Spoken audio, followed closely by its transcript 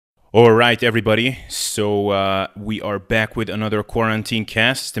All right, everybody. So we are back with another quarantine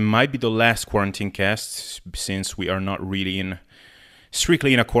cast. It might be the last quarantine cast since we are not really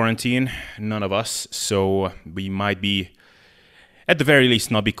strictly in a quarantine, none of us. So we might be, at the very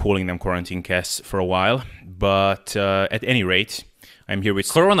least, not be calling them quarantine casts for a while. But at any rate, I'm here with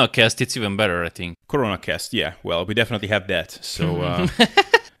Corona cast. It's even better, I think. Corona cast. Yeah, well, we definitely have that. So.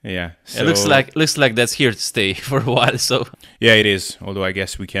 Yeah, so, it looks like that's here to stay for a while. So yeah, it is. Although I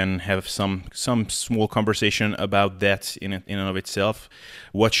guess we can have some small conversation about that in and of itself.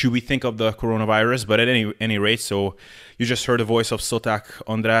 What should we think of the coronavirus? But at any rate, so you just heard the voice of Szoták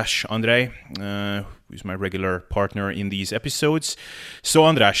Andrei, who's my regular partner in these episodes. So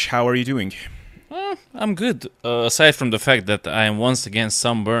András, how are you doing? I'm good. Aside from the fact that I am once again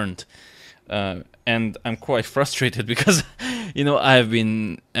sunburned, and I'm quite frustrated because. I've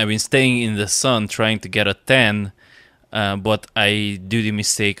been staying in the sun trying to get a tan, but I do the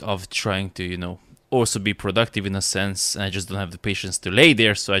mistake of trying to, also be productive in a sense. And I just don't have the patience to lay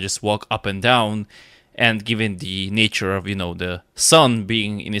there, so I just walk up and down. And given the nature of, the sun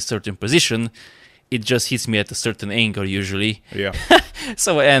being in a certain position, it just hits me at a certain angle usually. Yeah.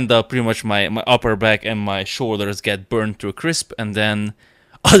 So I end up pretty much my upper back and my shoulders get burned to a crisp, and then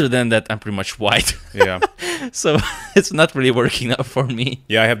other than that, I'm pretty much white. Yeah. So it's not really working out for me.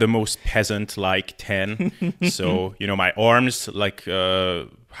 Yeah, I have the most peasant-like tan. So, my arms,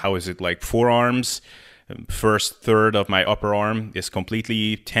 forearms, first third of my upper arm is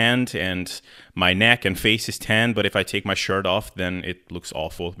completely tanned, and my neck and face is tanned. But if I take my shirt off, then it looks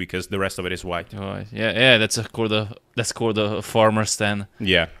awful because the rest of it is white. Oh, yeah, that's called a farmer's tan.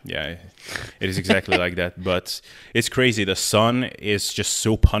 Yeah, it is exactly like that. But it's crazy. The sun is just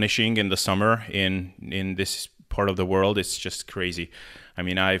so punishing in the summer in this part of the world. It's just crazy. I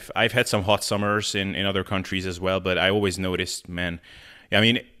mean, I've had some hot summers in other countries as well, but I always noticed, man. I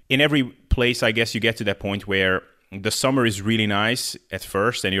mean, in every place, I guess you get to that point where the summer is really nice at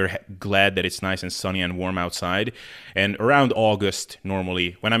first, and you're glad that it's nice and sunny and warm outside. And around August,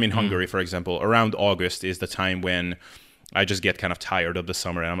 normally, when I'm in Hungary, for example, around August is the time when I just get kind of tired of the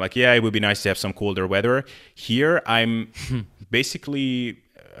summer. And I'm like, yeah, it would be nice to have some colder weather. Here, I'm basically,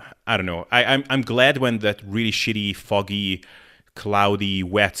 I don't know. I'm glad when that really shitty, foggy, cloudy,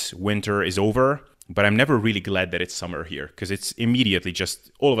 wet winter is over. But I'm never really glad that it's summer here, because it's immediately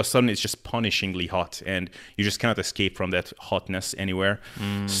just, all of a sudden, it's just punishingly hot, and you just cannot escape from that hotness anywhere.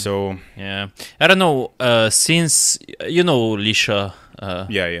 So yeah, I don't know. Since Lisha,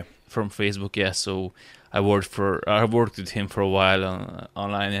 yeah, from Facebook, yeah. So I worked with him for a while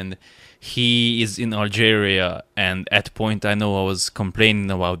online, and he is in Algeria. And at a point, I know I was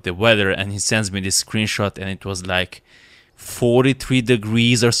complaining about the weather, and he sends me this screenshot, and it was like 43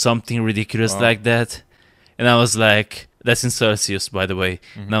 degrees or something ridiculous like that. And I was like, that's in Celsius, by the way.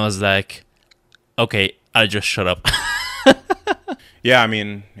 And I was like, okay, I'll just shut up. Yeah, I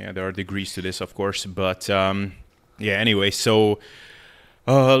mean, there are degrees to this, of course. But anyway, so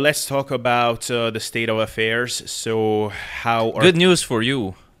let's talk about the state of affairs. So Good news for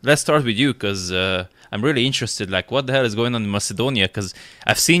you. Let's start with you, because I'm really interested. Like, what the hell is going on in Macedonia? Because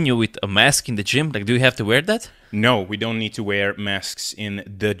I've seen you with a mask in the gym. Like, do you have to wear that? No, we don't need to wear masks in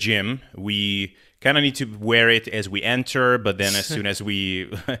the gym. We kind of need to wear it as we enter, but then as soon as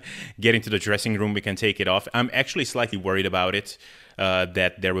we get into the dressing room, we can take it off. I'm actually slightly worried about it,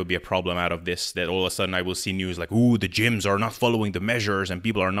 that there will be a problem out of this, that all of a sudden I will see news like, ooh, the gyms are not following the measures and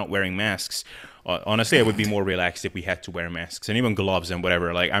people are not wearing masks. Honestly, I would be more relaxed if we had to wear masks and even gloves and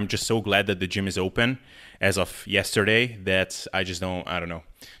whatever. Like, I'm just so glad that the gym is open as of yesterday that I don't know.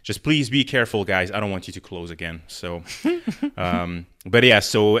 Just please be careful, guys. I don't want you to close again. So, but yeah,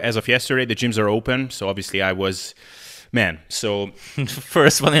 so as of yesterday, the gyms are open. So obviously so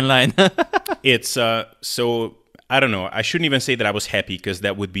first one in line. It's, so I don't know. I shouldn't even say that I was happy, because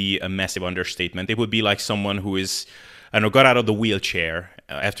that would be a massive understatement. It would be like someone who is, I don't know, got out of the wheelchair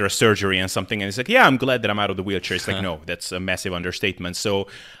after a surgery and something, and it's like, yeah, I'm glad that I'm out of the wheelchair. It's like, no, that's a massive understatement. So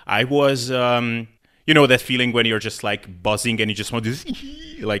I was, that feeling when you're just like buzzing and you just want to,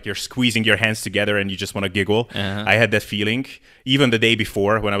 like, you're squeezing your hands together and you just want to giggle. I had that feeling even the day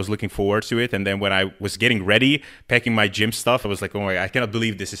before when I was looking forward to it. And then when I was getting ready, packing my gym stuff, I was like, oh my God, I cannot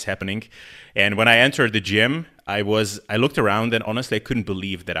believe this is happening. And when I entered the gym, I looked around, and honestly, I couldn't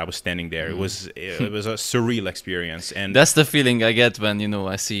believe that I was standing there. It was a surreal experience. And that's the feeling I get when,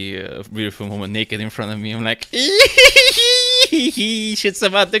 I see a beautiful woman naked in front of me. I'm like, shit's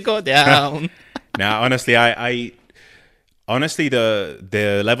about to go down. Now, honestly, honestly,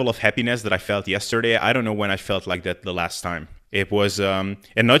 the level of happiness that I felt yesterday, I don't know when I felt like that the last time. It was, and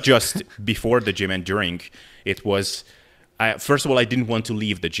not just before the gym and during. It was, first of all, I didn't want to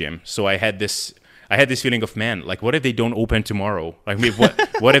leave the gym. So I had this feeling of, man, like, what if they don't open tomorrow? I mean,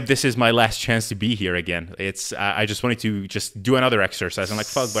 what if this is my last chance to be here again? I just wanted to just do another exercise. I'm like,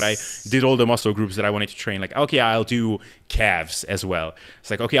 fuck, but I did all the muscle groups that I wanted to train. Like, okay, I'll do calves as well.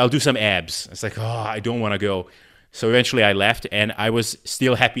 It's like, okay, I'll do some abs. It's like, oh, I don't want to go. So eventually I left, and I was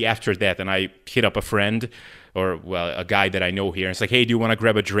still happy after that. And I hit up a friend, or, well, a guy that I know here. And it's like, hey, do you want to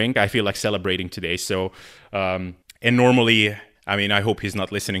grab a drink? I feel like celebrating today. So, and normally, I mean, I hope he's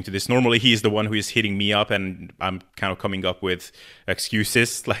not listening to this. Normally, he's the one who is hitting me up, and I'm kind of coming up with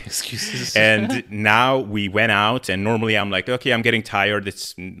excuses. And now we went out, and normally I'm like, okay, I'm getting tired.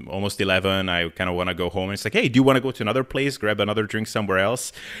 It's almost 11. I kind of want to go home. And it's like, hey, do you want to go to another place, grab another drink somewhere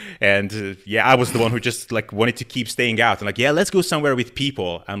else? And yeah, I was the one who just like wanted to keep staying out. And like, yeah, let's go somewhere with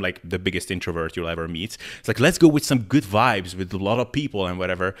people. I'm like the biggest introvert you'll ever meet. It's like, let's go with some good vibes with a lot of people and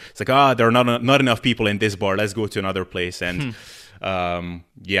whatever. It's like, there are not enough people in this bar. Let's go to another place. And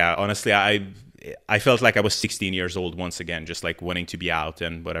yeah, honestly, I felt like I was 16 years old once again, just like wanting to be out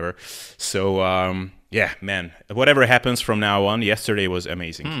and whatever. So yeah, man, whatever happens from now on, yesterday was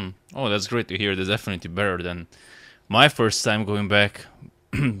amazing. Oh, that's great to hear. That's definitely better than my first time going back.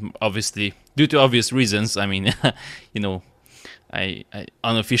 Obviously, due to obvious reasons. I mean, you know, I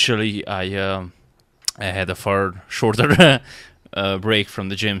unofficially I had a far shorter break from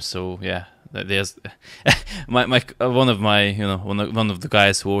the gym. So yeah. There's one of the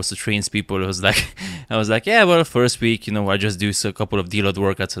guys who also trains people was like, I was like, yeah, well, first week, I just do a couple of deload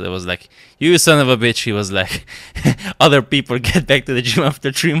workouts. So I was like, you son of a bitch. He was like, other people get back to the gym after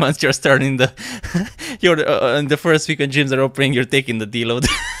 3 months. You're starting you're in the first week when gyms are opening, you're taking the deload.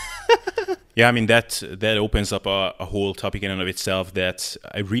 Yeah, I mean, that opens up a whole topic in and of itself, that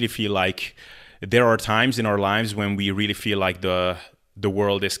I really feel like there are times in our lives when we really feel like the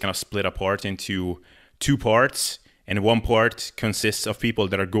world is kind of split apart into two parts, and one part consists of people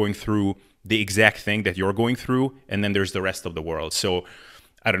that are going through the exact thing that you're going through, and then there's the rest of the world. So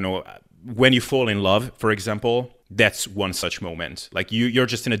I don't know, when you fall in love, for example, that's one such moment. Like you're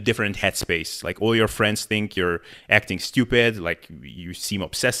just in a different headspace. Like all your friends think you're acting stupid, like you seem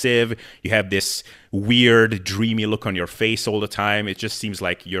obsessive, you have this weird dreamy look on your face all the time. It just seems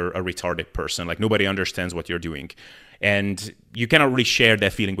like you're a retarded person, like nobody understands what you're doing. And you cannot really share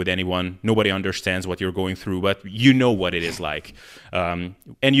that feeling with anyone. Nobody understands what you're going through, but you know what it is like. And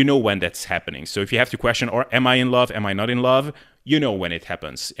you know when that's happening. So if you have to question, or am I in love? Am I not in love? You know when it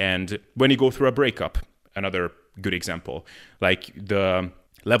happens. And when you go through a breakup, another good example, like the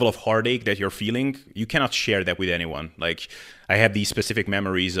level of heartache that you're feeling, you cannot share that with anyone. Like I have these specific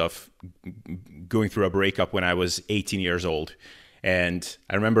memories of going through a breakup when I was 18 years old. And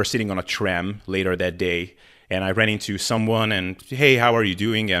I remember sitting on a tram later that day, and I ran into someone and, hey, how are you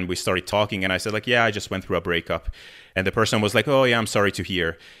doing? And we started talking, and I said like, yeah, I just went through a breakup. And the person was like, oh yeah, I'm sorry to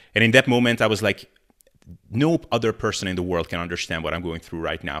hear. And in that moment, I was like, no other person in the world can understand what I'm going through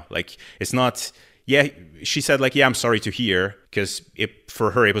right now. Like, it's not, yeah, she said like, yeah, I'm sorry to hear, because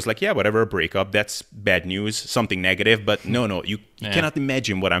for her, it was like, yeah, whatever, a breakup, that's bad news, something negative. But no, you cannot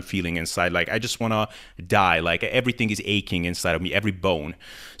imagine what I'm feeling inside. Like, I just want to die. Like, everything is aching inside of me, every bone.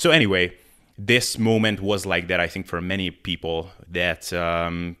 So anyway, this moment was like that, I think, for many people. That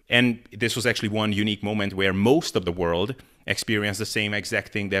and this was actually one unique moment where most of the world experienced the same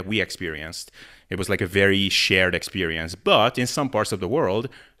exact thing that we experienced. It was like a very shared experience. But in some parts of the world,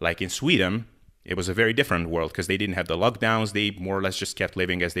 like in Sweden, it was a very different world, because they didn't have the lockdowns. They more or less just kept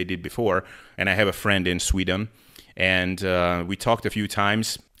living as they did before. And I have a friend in Sweden, and we talked a few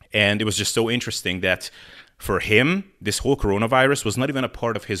times, and it was just so interesting that for him, this whole coronavirus was not even a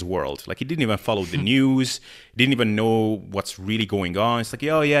part of his world. Like, he didn't even follow the news, didn't even know what's really going on. It's like,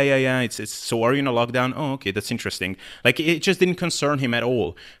 oh, yeah. It's so are you in a lockdown? Oh, okay, that's interesting. Like, it just didn't concern him at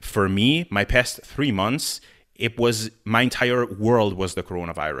all. For me, my past 3 months, it was, my entire world was the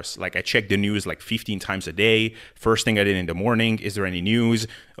coronavirus. Like, I checked the news like 15 times a day. First thing I did in the morning, is there any news?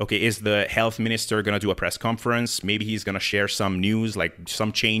 Okay, is the health minister going to do a press conference? Maybe he's going to share some news, like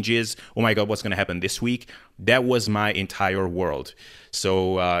some changes. Oh my God, what's going to happen this week? That was my entire world.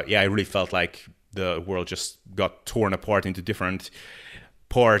 So yeah, I really felt like the world just got torn apart into different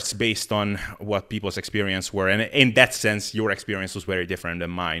parts based on what people's experience were. And in that sense, your experience was very different than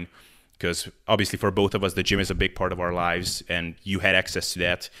mine. Because obviously for both of us, the gym is a big part of our lives, and you had access to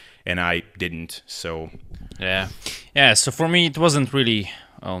that, and I didn't. So yeah. So for me, it wasn't really.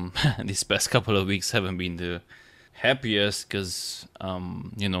 These past couple of weeks haven't been the happiest, because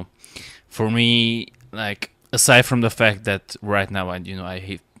for me, like, aside from the fact that right now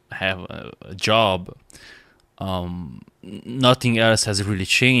I have a job, nothing else has really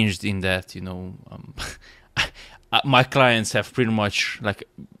changed in that. my clients have pretty much like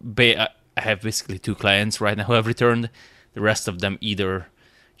I have basically 2 clients right now who have returned. The rest of them either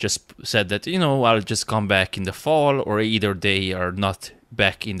just said that, I'll just come back in the fall, or either they are not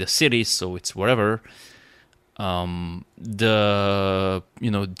back in the city, so it's whatever. The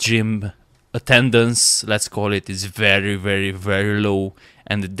gym attendance, let's call it, is very, very, very low,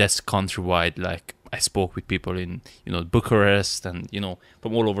 and that's countrywide. Like, I spoke with people in Bucharest and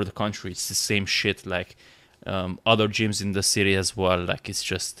from all over the country. It's the same shit. Like, other gyms in the city as well. Like, it's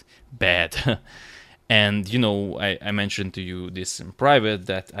just bad. And I mentioned to you this in private,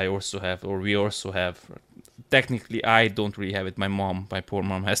 that we also have. Technically, I don't really have it. My poor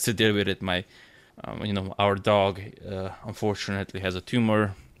mom, has to deal with it. Our dog, unfortunately, has a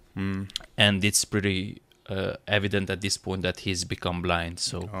tumor, and it's pretty evident at this point that he's become blind.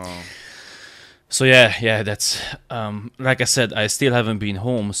 So. Oh. So yeah, that's like I said, I still haven't been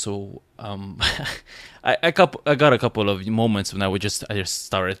home. So I got a couple of moments when I just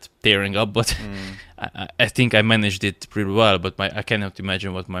started tearing up, but I think I managed it pretty well. But I cannot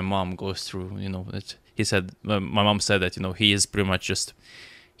imagine what my mom goes through. My mom said that he is pretty much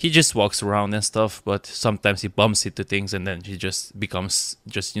he just walks around and stuff, but sometimes he bumps into things and then he just becomes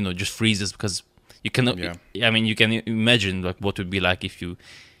just freezes, because you cannot. Yeah. I mean, you can imagine like what would be like if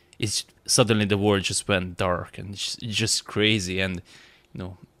it's suddenly the world just went dark, and it's just crazy. And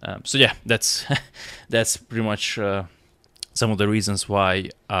so yeah, that's that's pretty much some of the reasons why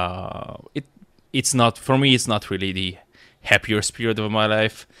it's not, for me, it's not really the happiest period of my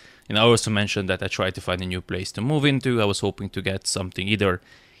life. I also mentioned that I tried to find a new place to move into. I was hoping to get something either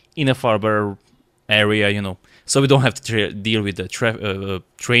in a far better area, so we don't have to deal with the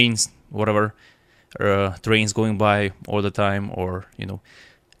trains, whatever, trains going by all the time, or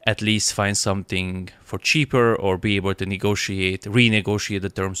at least find something for cheaper, or be able to renegotiate the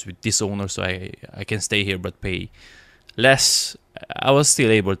terms with this owner, so I can stay here but pay less. I was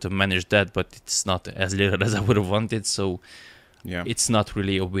still able to manage that, but it's not as little as I would have wanted, so Yeah. it's not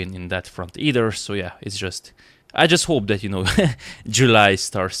really a win in that front either. So yeah, I just hope that July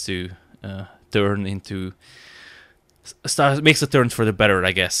starts to makes a turn for the better,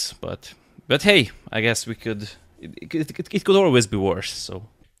 I guess. But hey, I guess it could always be worse. So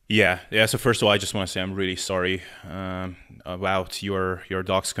Yeah. So first of all, I just want to say I'm really sorry about your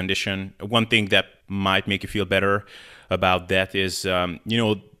dog's condition. One thing that might make you feel better about that is,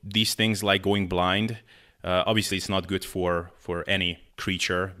 these things like going blind. Obviously, it's not good for any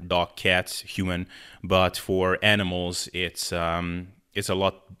creature, dog, cat, human, but for animals, it's a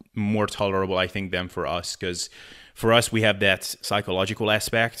lot more tolerable, I think, than for us, because for us, we have that psychological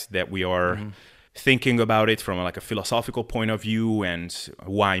aspect that we are thinking about it from like a philosophical point of view, and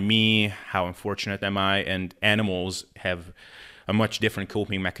why me, how unfortunate am I? And animals have a much different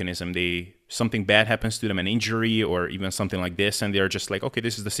coping mechanism. Something bad happens to them, an injury or even something like this, and they're just like, okay,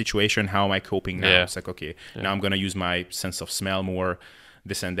 this is the situation, how am I coping now? Yeah. It's like, okay, now I'm going to use my sense of smell more,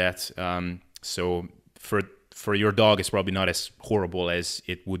 this and that. So for your dog, it's probably not as horrible as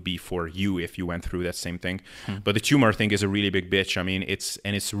it would be for you if you went through that same thing. But the tumor thing is a really big bitch. I mean,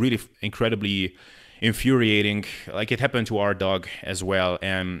 it's really incredibly infuriating. Like, it happened to our dog as well,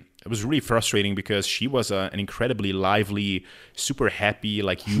 and it was really frustrating because she was an incredibly lively, super happy,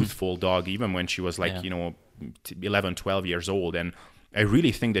 like youthful dog, even when she was like 11, 12 years old. And I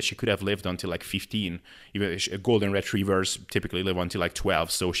really think that she could have lived until like 15. Even golden retrievers typically live until like 12,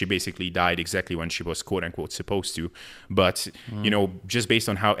 so she basically died exactly when she was quote unquote supposed to. But just based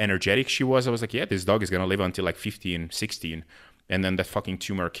on how energetic she was, I was like, yeah, this dog is gonna live until like 15, 16. And then that fucking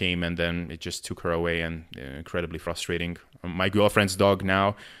tumor came, and then it just took her away, and incredibly frustrating. My girlfriend's dog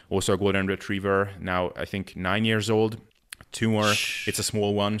now, also a golden retriever, now I think 9 years old. Tumor, it's a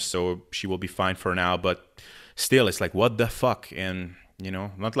small one, so she will be fine for now. But still, it's like, what the fuck? And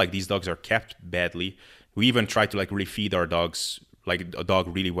not like these dogs are kept badly. We even tried to like refeed our dogs, like a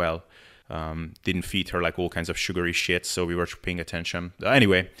dog, really well. Didn't feed her like all kinds of sugary shit, so we were paying attention.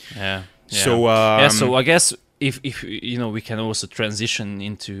 Anyway, yeah. So so I guess if we can also transition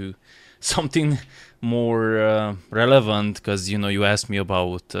into something more relevant, because you asked me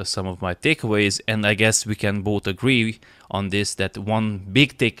about some of my takeaways, and I guess we can both agree on this, that one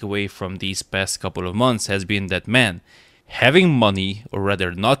big takeaway from these past couple of months has been that, man, having money, or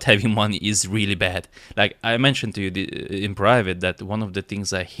rather not having money, is really bad. Like I mentioned to you in private, that one of the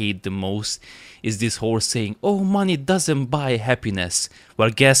things I hate the most is this whole saying, oh, money doesn't buy happiness. Well,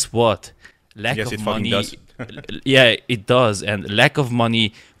 guess what? Lack Yes, of it money fucking does. Yeah, it does. And lack of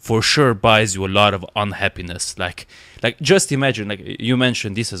money for sure buys you a lot of unhappiness. Like just imagine, like you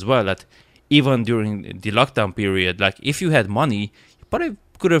mentioned this as well, that even during the lockdown period, like if you had money, you probably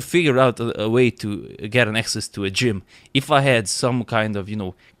could have figured out a way to get an access to a gym. If I had some kind of,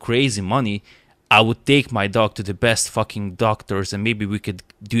 crazy money, I would take my dog to the best fucking doctors and maybe we could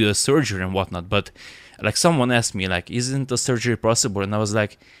do a surgery and whatnot. But like someone asked me, like, isn't a surgery possible? And I was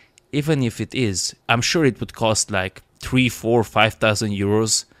like, even if it is, I'm sure it would cost like 3, 4, 5,000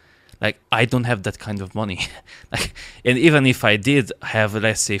 euros. Like, I don't have that kind of money. Like, and even if I did have,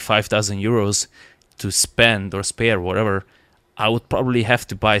 let's say, 5,000 euros to spend or spare, whatever, I would probably have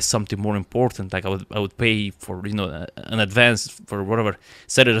to buy something more important. Like I would pay for an advance for whatever,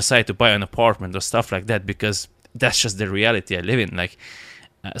 set it aside to buy an apartment or stuff like that, because that's just the reality I live in. Like,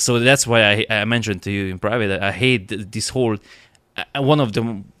 so that's why I mentioned to you in private that I hate this whole one of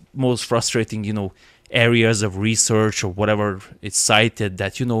the most frustrating areas of research or whatever it's cited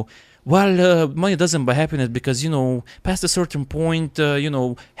that money doesn't buy happiness because, past a certain point,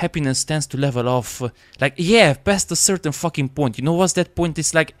 happiness tends to level off. Like, yeah, past a certain fucking point. What's that point?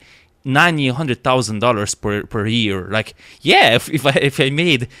 It's like $100,000 per year. Like, yeah, if I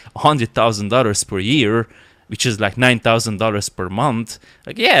made $100,000 per year, which is like $9,000 per month,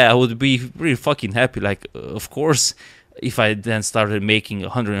 like, yeah, I would be really fucking happy. Like, of course, if I then started making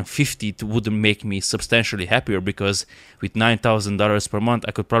 150, it wouldn't make me substantially happier, because with $9,000 per month,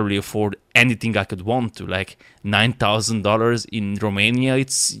 I could probably afford anything I could want to. Like $9,000 in Romania,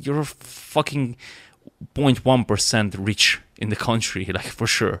 you're fucking 0.1% rich in the country, like, for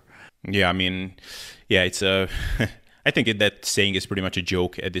sure. Yeah, I mean, yeah, it's I think that saying is pretty much a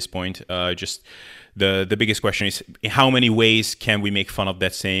joke at this point. Just the biggest question is, how many ways can we make fun of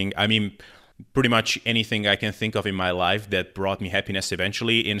that saying? I mean, pretty much anything I can think of in my life that brought me happiness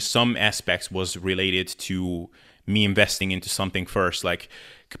eventually, in some aspects, was related to me investing into something first. Like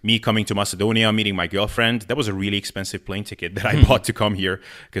me coming to Macedonia, meeting my girlfriend, that was a really expensive plane ticket that I bought to come here,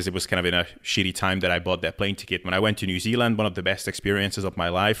 because it was kind of in a shitty time that I bought that plane ticket. When I went to New Zealand, one of the best experiences of my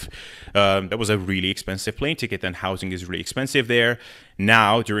life, that was a really expensive plane ticket, and housing is really expensive there.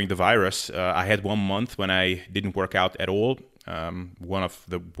 Now, during the virus, I had 1 month when I didn't work out at all. One of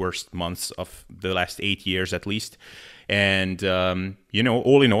the worst months of the last 8 years at least. And,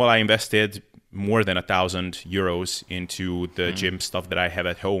 all in all, I invested more than 1,000 euros into the gym stuff that I have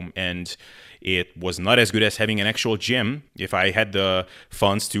at home. And it was not as good as having an actual gym. If I had the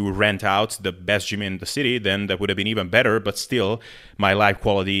funds to rent out the best gym in the city, then that would have been even better. But still, my life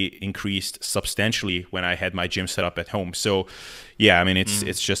quality increased substantially when I had my gym set up at home. So, yeah, I mean,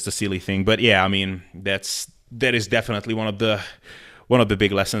 it's just a silly thing. But yeah, I mean, that is definitely one of the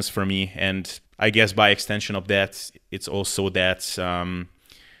big lessons for me. And I guess by extension of that, it's also that,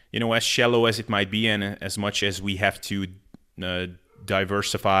 as shallow as it might be, and as much as we have to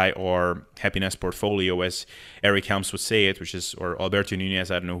diversify our happiness portfolio, as Eric Helms would say it, or Alberto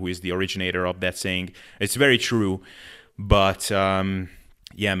Nunez, I don't know who is the originator of that saying. It's very true. But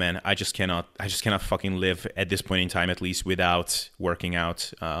yeah, man, I just cannot fucking live at this point in time, at least, without working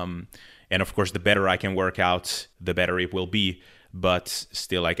out. And of course, the better I can work out, the better it will be. But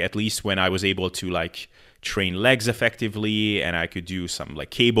still, like, at least when I was able to like train legs effectively and I could do some like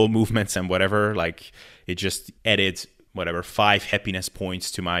cable movements and whatever, like, it just added 5 happiness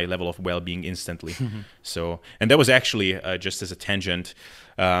points to my level of well-being instantly. So, and that was actually just as a tangent,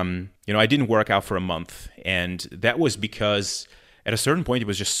 I didn't work out for a month, and that was because at a certain point it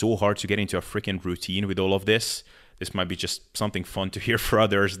was just so hard to get into a freaking routine with all of this. This might be just something fun to hear for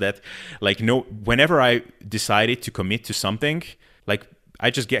others, that like, whenever I decided to commit to something, like, I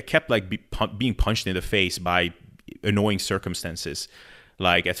just kept being punched in the face by annoying circumstances.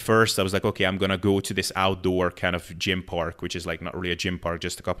 Like, at first I was like, okay, I'm gonna go to this outdoor kind of gym park, which is like not really a gym park,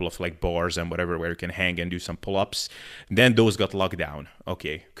 just a couple of like bars and whatever where you can hang and do some pull-ups. Then those got locked down.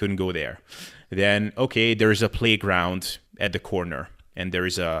 Okay, couldn't go there. Then, okay, there's a playground at the corner, and there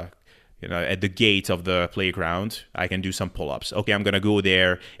is at the gate of the playground, I can do some pull-ups. Okay, I'm going to go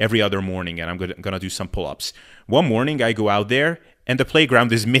there every other morning, and I'm going to do some pull-ups. One morning, I go out there, and the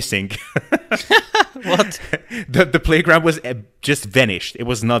playground is missing. What? The playground was just vanished. It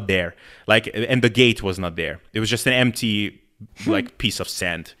was not there. Like, and the gate was not there. It was just an empty like piece of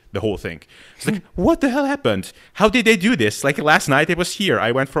sand, the whole thing. It's like, what the hell happened? How did they do this? Like, last night it was here.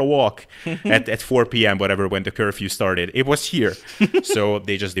 I went for a walk at 4 p.m., whatever, when the curfew started. It was here. So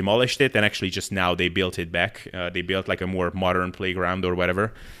they just demolished it, and actually just now they built it back. They built like a more modern playground or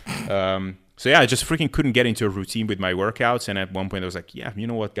whatever. So yeah, I just freaking couldn't get into a routine with my workouts. And at one point I was like, yeah, you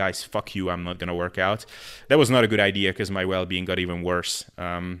know what, guys, fuck you. I'm not going to work out. That was not a good idea, because my well-being got even worse.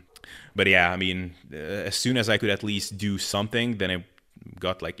 But yeah, I mean, as soon as I could at least do something, then it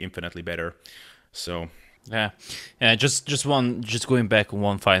got like infinitely better. So yeah, just going back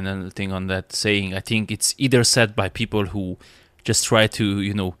one final thing on that saying. I think it's either said by people who just try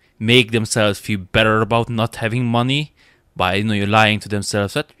to, make themselves feel better about not having money by, you're lying to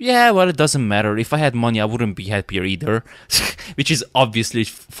themselves that, yeah, well, it doesn't matter. If I had money, I wouldn't be happier either, which is obviously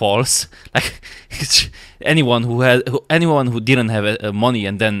false. Like, anyone who didn't have money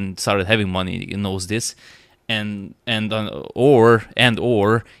and then started having money knows this. Or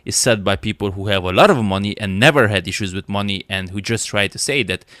is said by people who have a lot of money and never had issues with money, and who just try to say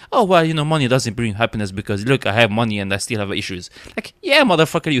that, oh well, money doesn't bring happiness because look, I have money and I still have issues. Like, yeah,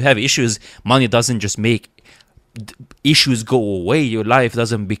 motherfucker, you have issues. Money doesn't just make issues go away. Your life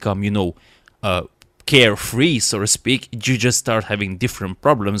doesn't become carefree, so to speak. You just start having different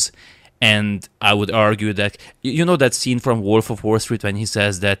problems. And I would argue that, that scene from Wolf of Wall Street when he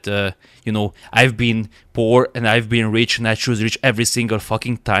says that, I've been poor and I've been rich and I choose rich every single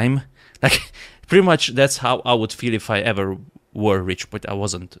fucking time. Like, pretty much that's how I would feel if I ever were rich, but I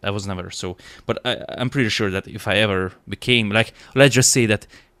wasn't. I was never. So, but I'm pretty sure that if I ever became, like, let's just say that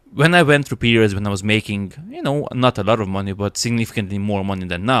when I went through periods when I was making, not a lot of money, but significantly more money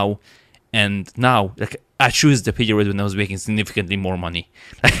than now, and now, like, I choose the period when I was making significantly more money.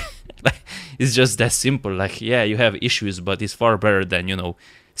 Like, it's just that simple. Like, yeah, you have issues, but it's far better than,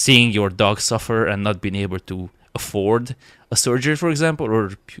 seeing your dog suffer and not being able to afford a surgery, for example,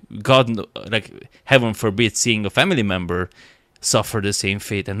 or heaven forbid, seeing a family member suffer the same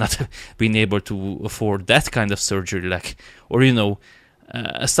fate and not being able to afford that kind of surgery, like, or,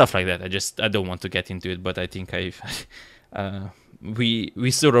 stuff like that. I don't want to get into it, but I think we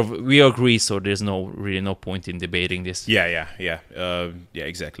agree, so there's really no point in debating this. Yeah,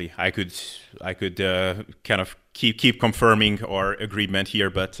 exactly. I could kind of keep confirming our agreement here,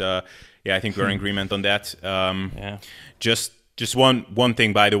 but I think we're in agreement on that. Just one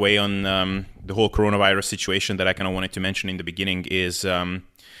thing, by the way, on the whole coronavirus situation that I kind of wanted to mention in the beginning is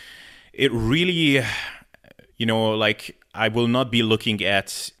it really, like, I will not be looking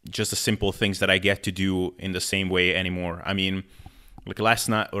at just the simple things that I get to do in the same way anymore. I mean, like last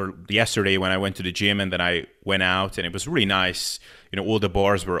night or yesterday when I went to the gym and then I went out and it was really nice. All the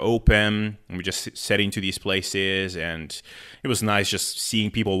bars were open and we just sat into these places and it was nice just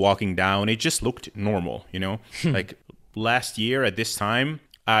seeing people walking down. It just looked normal, Like last year at this time,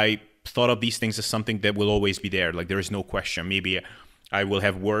 I thought of these things as something that will always be there. Like, there is no question. Maybe I will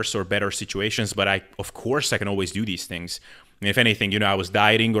have worse or better situations, but of course I can always do these things. And if anything, I was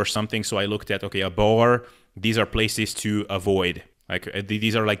dieting or something, so I looked at, okay, a bar, these are places to avoid. Like,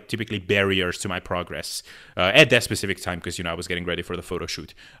 these are like typically barriers to my progress at that specific time because, I was getting ready for the photo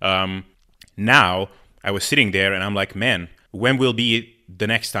shoot. Now I was sitting there and I'm like, man, when will be the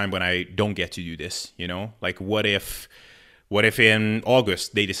next time when I don't get to do this? Like, what if in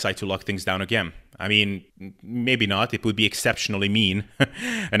August they decide to lock things down again? I mean, maybe not. It would be exceptionally mean,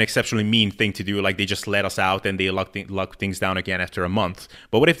 an exceptionally mean thing to do. Like, they just let us out and they lock things down again after a month.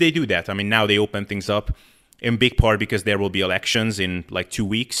 But what if they do that? I mean, now they open things up in big part because there will be elections in like 2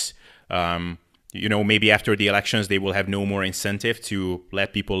 weeks. Maybe after the elections, they will have no more incentive to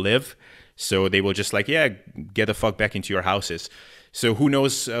let people live. So they will just get the fuck back into your houses. So who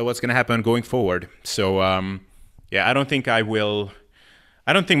knows what's going to happen going forward. So, I don't think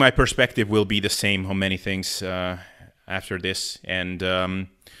my perspective will be the same on many things after this. And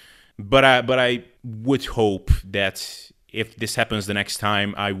but I would hope that if this happens the next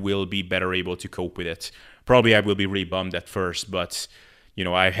time, I will be better able to cope with it. Probably I will be really bummed at first, but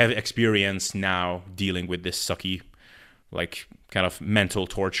I have experience now dealing with this sucky, like, kind of mental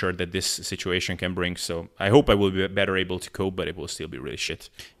torture that this situation can bring. So I hope I will be better able to cope, but it will still be really shit.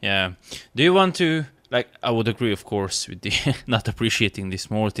 Yeah. Do you want to, like, I would agree, of course, with the not appreciating the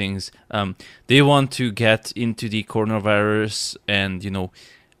small things. Do you want to get into the coronavirus and,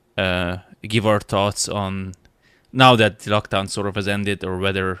 give our thoughts on now that the lockdown sort of has ended, or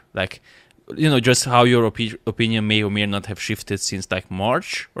whether, like, just how your opinion may or may not have shifted since like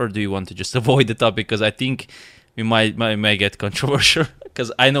March, or do you want to just avoid the topic? Because I think we might get controversial.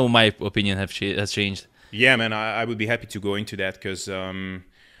 Because I know my opinion has changed. Yeah, man, I would be happy to go into that because,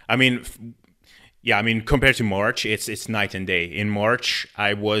 compared to March, it's night and day. In March,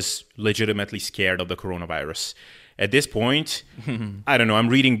 I was legitimately scared of the coronavirus. At this point, I don't know, I'm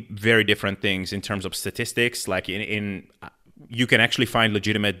reading very different things in terms of statistics. Like you can actually find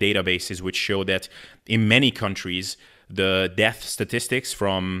legitimate databases which show that in many countries, the death statistics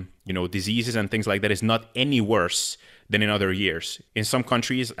from, diseases and things like that is not any worse than in other years. In some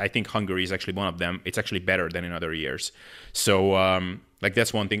countries, I think Hungary is actually one of them, it's actually better than in other years. So,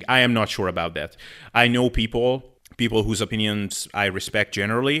 that's one thing. I am not sure about that. I know people whose opinions I respect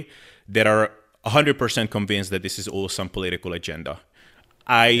generally that are 100% convinced that this is all some political agenda.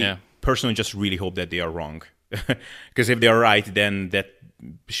 I personally just really hope that they are wrong. Because if they're right, then that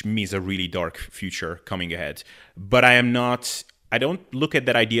means a really dark future coming ahead. But I don't look at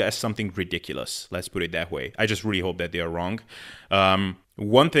that idea as something ridiculous. Let's put it that way. I just really hope that they are wrong.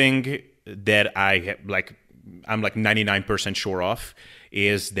 One thing that I'm like 99% sure of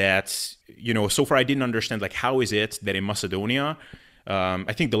is that, so far I didn't understand, like, how is it that in Macedonia,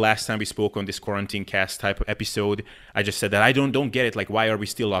 I think the last time we spoke on this quarantine cast type of episode, I just said that I don't get it. Like, why are we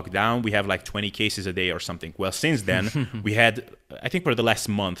still locked down? We have like 20 cases a day or something. Well, since then, we had, I think for the last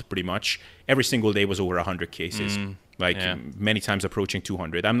month, pretty much, every single day was over 100 cases. Many times approaching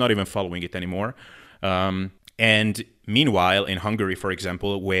 200. I'm not even following it anymore. And meanwhile, in Hungary, for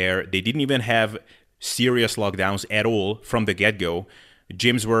example, where they didn't even have serious lockdowns at all from the get-go,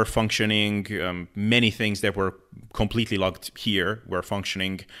 gyms were functioning, many things that were completely locked here were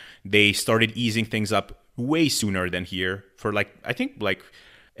functioning. They started easing things up way sooner than here. For I think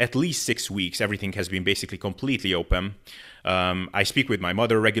at least 6 weeks, everything has been basically completely open. I speak with my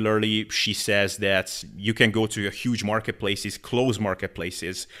mother regularly. She says that you can go to huge marketplaces, closed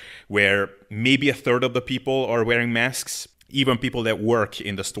marketplaces, where maybe a third of the people are wearing masks. Even people that work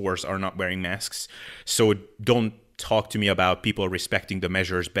in the stores are not wearing masks. So don't talk to me about people respecting the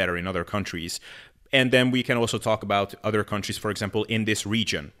measures better in other countries. And then we can also talk about other countries, for example, in this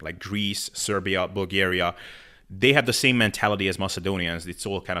region, like Greece, Serbia, Bulgaria. They have the same mentality as Macedonians. It's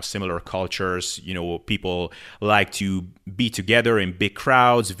all kind of similar cultures. People like to be together in big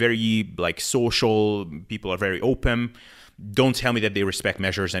crowds, very social. People are very open. Don't tell me that they respect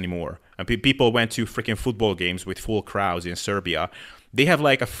measures anymore. And people went to freaking football games with full crowds in Serbia. They have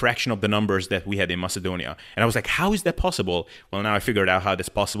a fraction of the numbers that we had in Macedonia. And I was like, how is that possible? Well, now I figured out how that's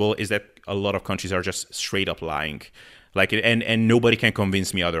possible is that a lot of countries are just straight up lying. And nobody can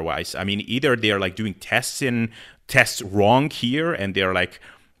convince me otherwise. I mean, either they are doing tests wrong here and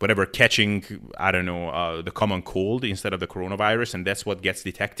they're catching, I don't know, the common cold instead of the coronavirus, and that's what gets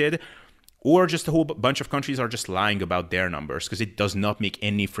detected. Or just a whole bunch of countries are just lying about their numbers because it does not make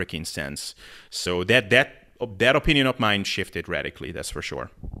any freaking sense. So that opinion of mine shifted radically, that's for sure.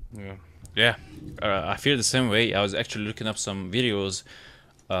 Yeah. I feel the same way. I was actually looking up some videos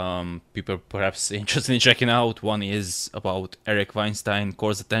people perhaps interested in checking out. One is about Eric Weinstein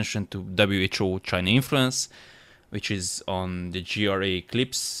calls attention to WHO China influence, which is on the GRA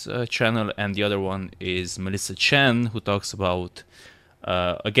Clips channel, and the other one is Melissa Chen, who talks about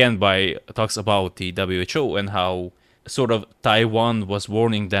talks about the WHO and how sort of Taiwan was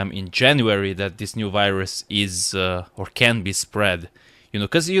warning them in January that this new virus is or can be spread.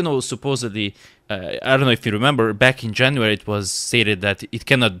 Because supposedly, I don't know if you remember, back in January it was stated that it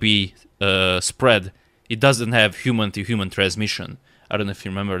cannot be spread. It doesn't have human-to-human transmission. I don't know if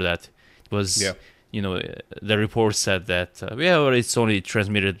you remember that. It was, the report said that, well, it's only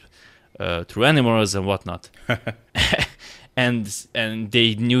transmitted through animals and whatnot. And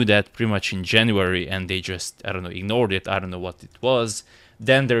they knew that pretty much in January, and they just, I don't know, ignored it. I don't know what it was.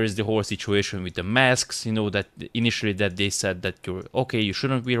 Then there is the whole situation with the masks, that initially that they said that you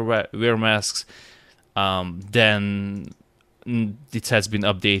shouldn't wear masks. Then it has been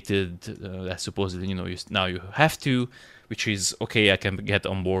updated that supposedly, now you have to, which is okay. I can get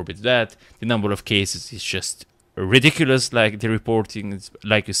on board with that. The number of cases is just ridiculous. Like the reporting,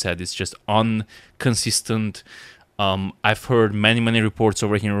 like you said, it's just inconsistent. I've heard many reports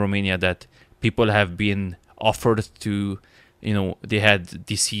over here in Romania that people have been offered to, they had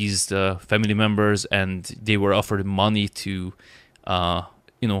deceased family members and they were offered money to,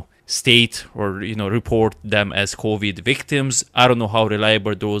 state or, report them as COVID victims. I don't know how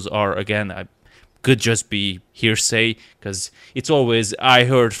reliable those are. Again, I could just be hearsay because it's always, I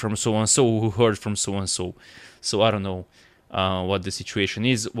heard from so-and-so who heard from so-and-so. So I don't know what the situation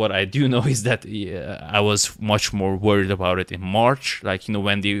is. What I do know is that I was much more worried about it in March,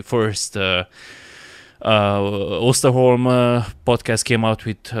 when the first Osterholm podcast came out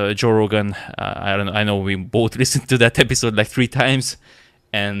with Joe Rogan. I know we both listened to that episode 3 times,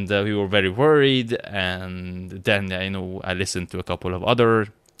 and we were very worried. And then I listened to a couple of other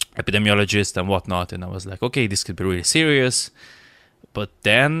epidemiologists and whatnot, and I was like, okay, this could be really serious. But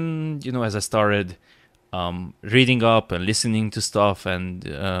then as I started reading up and listening to stuff, and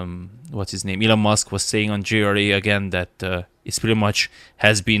what's his name, Elon Musk was saying on GRA again that it's pretty much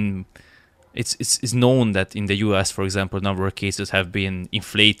has been, it's known that in the US, for example, a number of cases have been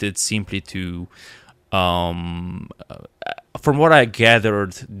inflated simply to from what I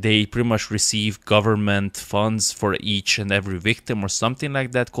gathered, they pretty much receive government funds for each and every victim or something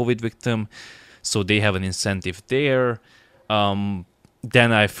like that, COVID victim, so they have an incentive there.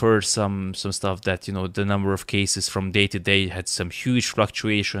 Then I've heard some stuff that the number of cases from day to day had some huge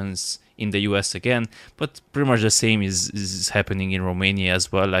fluctuations in the US again, but pretty much the same is happening in Romania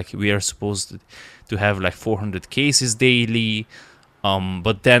as well. Like we are supposed to have like 400 cases daily,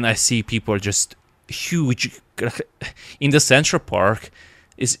 but then I see people just huge in the Central Park.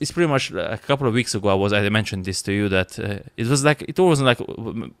 It's pretty much a couple of weeks ago. I mentioned this to you that it was like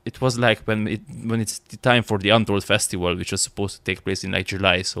when it's the time for the Untold Festival, which was supposed to take place in like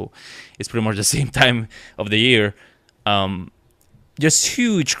July. So it's pretty much the same time of the year. Just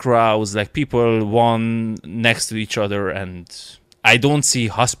huge crowds, like people one next to each other, and I don't see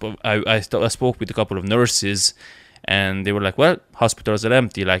hospital. I spoke with a couple of nurses. And they were like, well, hospitals are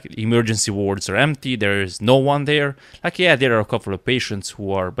empty, like emergency wards are empty, there is no one there. Like, yeah, there are a couple of patients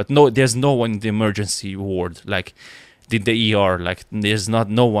who are, but no, there's no one in the emergency ward, like the ER, like there's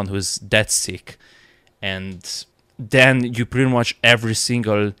no one who's that sick. And then you pretty much every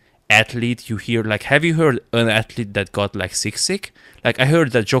single athlete you hear, like, have you heard an athlete that got like sick? Like I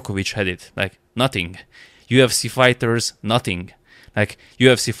heard that Djokovic had it, like nothing. UFC fighters, nothing. Like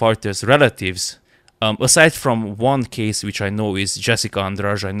UFC fighters' relatives, aside from one case, which I know is Jessica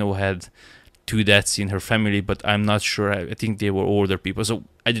Andrade, I know had 2 deaths in her family, but I'm not sure. I think they were older people, so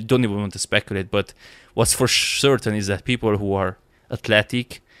I don't even want to speculate. But what's for certain is that people who are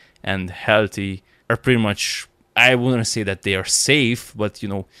athletic and healthy are pretty much, I wouldn't say that they are safe, but, you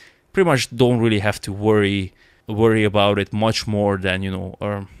know, pretty much don't really have to worry about it much more than, you know,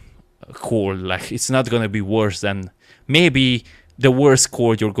 a cold. Like, it's not going to be worse than maybe the worst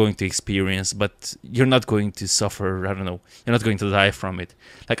cold you're going to experience, but you're not going to suffer, I don't know, you're not going to die from it.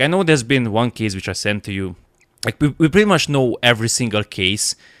 Like, I know there's been one case which I sent to you. Like, we pretty much know every single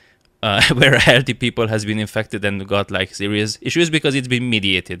case where healthy people has been infected and got, like, serious issues because it's been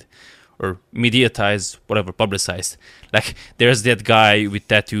mediated or mediatized, whatever, publicized. Like, there's that guy with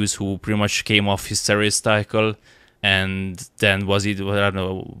tattoos who pretty much came off his steroid cycle and then was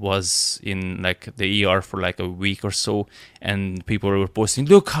in like the ER for like a week or so, and people were posting,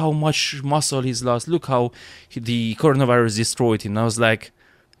 look how much muscle he's lost, look how the coronavirus destroyed him. And I was like,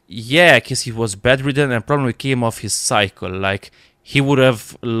 yeah, because he was bedridden and probably came off his cycle. Like, he would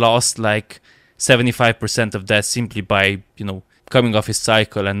have lost like 75% of that simply by, you know, coming off his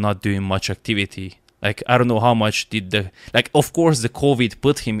cycle and not doing much activity. Like, I don't know how much of course the COVID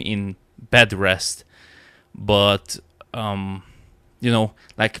put him in bed rest, but you know,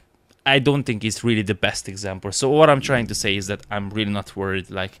 like, I don't think it's really the best example. So what I'm trying to say is that I'm really not worried.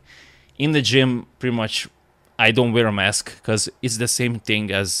 Like, in the gym, pretty much I don't wear a mask because it's the same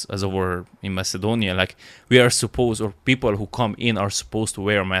thing as over in Macedonia. Like, we are supposed, or people who come in are supposed to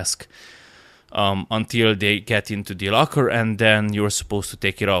wear a mask until they get into the locker, and then you're supposed to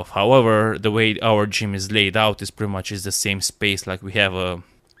take it off. However, the way our gym is laid out is pretty much is the same space. Like, we have a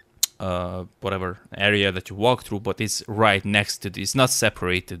whatever area that you walk through, but it's right next to this, not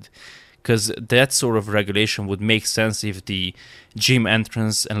separated, because that sort of regulation would make sense if the gym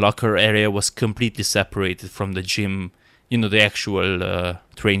entrance and locker area was completely separated from the gym, you know, the actual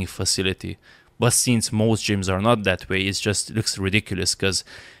training facility. But since most gyms are not that way, it looks ridiculous, because,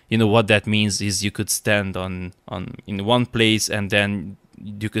 you know, what that means is you could stand on in one place and then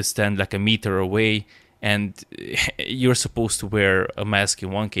you could stand like a meter away, and you're supposed to wear a mask in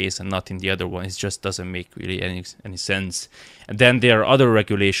one case and not in the other one. It just doesn't make really any sense. And then there are other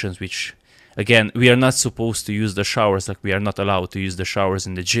regulations which, again, we are not supposed to use the showers. Like, we are not allowed to use the showers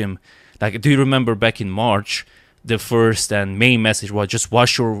in the gym. Like, do you remember back in March, the first and main message was just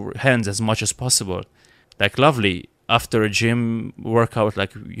wash your hands as much as possible. Like, lovely. After a gym workout,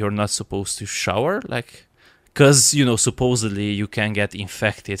 like, you're not supposed to shower, like, because, you know, supposedly you can get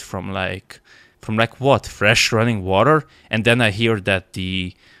infected from what? Fresh running water? And then I hear that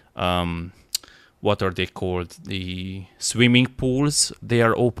the, what are they called? The swimming pools, they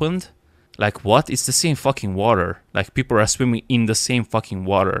are opened. Like, what? It's the same fucking water. Like, people are swimming in the same fucking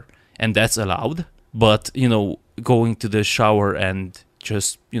water, and that's allowed. But, you know, going to the shower and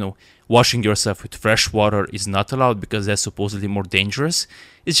just, you know, washing yourself with fresh water is not allowed because that's supposedly more dangerous.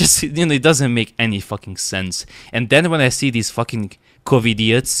 It's just, you know, it doesn't make any fucking sense. And then when I see these fucking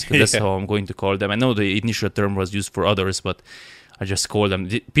COVIDiots, that's how I'm going to call them. I know the initial term was used for others, but I just call them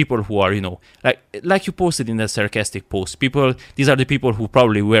the people who are, you know, like you posted in that sarcastic post. These are the people who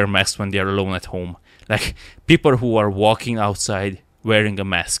probably wear masks when they are alone at home. Like, people who are walking outside wearing a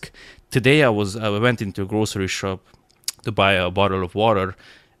mask. Today I went into a grocery shop to buy a bottle of water,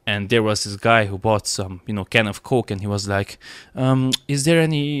 and there was this guy who bought some, you know, can of Coke, and he was like, is there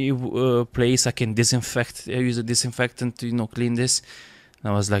any place I can use a disinfectant to, you know, clean this?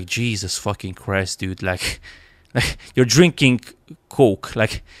 And I was like, Jesus fucking Christ, dude, like you're drinking Coke,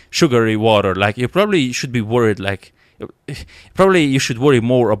 like sugary water. Like, you probably should be worried, like, probably you should worry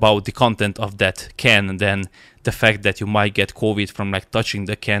more about the content of that can than the fact that you might get COVID from like touching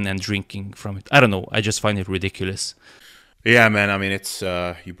the can and drinking from it. I don't know. I just find it ridiculous. Yeah, man. I mean, it's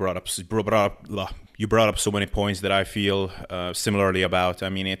you brought up so many points that I feel similarly about. I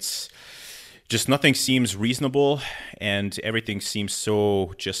mean, it's just nothing seems reasonable, and everything seems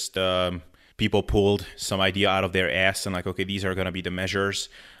so just people pulled some idea out of their ass and like, okay, these are gonna be the measures.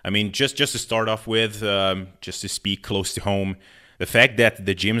 I mean, just to start off with, just to speak close to home, the fact that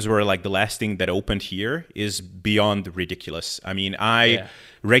the gyms were like the last thing that opened here is beyond ridiculous. I mean, I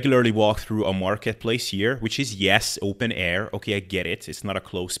regularly walk through a marketplace here, which is, yes, open air. Okay, I get it. It's not a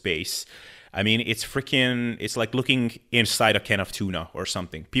closed space. I mean, it's like looking inside a can of tuna or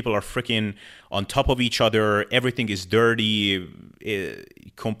something. People are freaking on top of each other. Everything is dirty,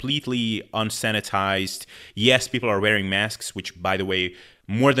 completely unsanitized. Yes, people are wearing masks, which, by the way,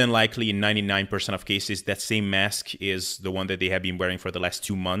 more than likely in 99% of cases, that same mask is the one that they have been wearing for the last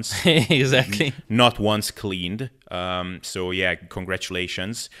 2 months. Exactly. Not once cleaned. So yeah,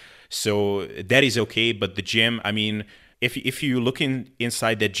 congratulations. So that is okay. But the gym, I mean, if you look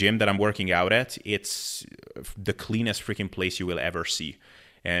inside that gym that I'm working out at, it's the cleanest freaking place you will ever see.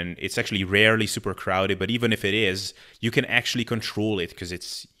 And it's actually rarely super crowded, but even if it is, you can actually control it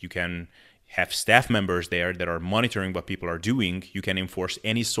because you can have staff members there that are monitoring what people are doing. You can enforce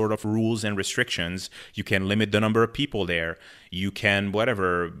any sort of rules and restrictions. You can limit the number of people there. You can,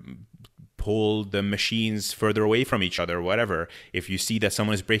 pull the machines further away from each other, whatever. If you see that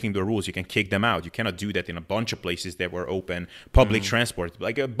someone is breaking the rules, you can kick them out. You cannot do that in a bunch of places that were open. Public transport,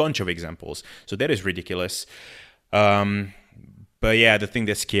 like a bunch of examples. So that is ridiculous. But yeah, the thing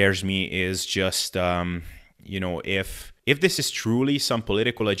that scares me is just, if this is truly some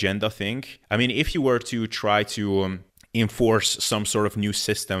political agenda thing, I mean, if you were to try to enforce some sort of new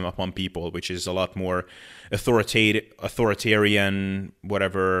system upon people, which is a lot more authoritarian,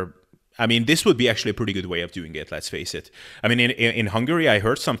 whatever, I mean, this would be actually a pretty good way of doing it, let's face it. I mean, in Hungary, I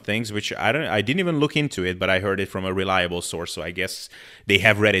heard some things which I didn't even look into it, but I heard it from a reliable source, so I guess they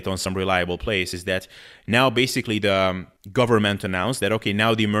have read it on some reliable place, is that now basically the government announced that, okay,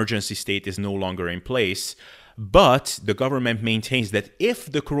 now the emergency state is no longer in place, but the government maintains that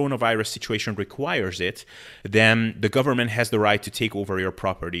if the coronavirus situation requires it, then the government has the right to take over your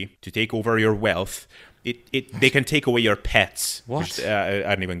property, to take over your wealth. They can take away your pets. What? Which, I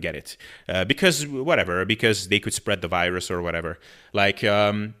don't even get it. Because they could spread the virus or whatever. Like,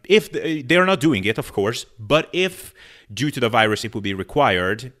 if they're not doing it, of course, but if due to the virus it would be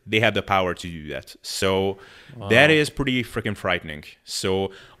required, they have the power to do that. So that is pretty freaking frightening.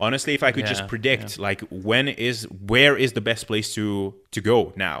 So honestly, if I could just predict, like, where is the best place to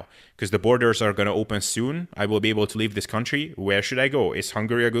go now? Because the borders are going to open soon. I will be able to leave this country. Where should I go? Is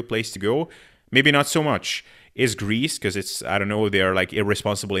Hungary a good place to go? Maybe not so much. Is Greece, because I don't know, they're like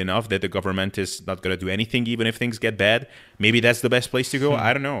irresponsible enough that the government is not going to do anything even if things get bad. Maybe that's the best place to go.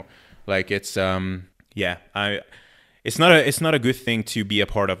 I don't know. Like, it's it's not a good thing to be a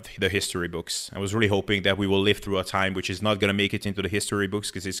part of the history books. I was really hoping that we will live through a time which is not going to make it into the history books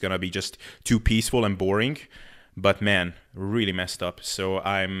because it's going to be just too peaceful and boring. But man, really messed up. So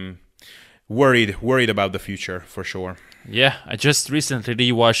I'm worried about the future for sure. Yeah, I just recently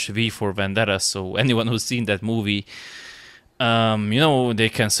rewatched V for Vendetta, so anyone who's seen that movie, they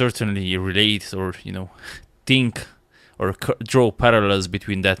can certainly relate or, think or draw parallels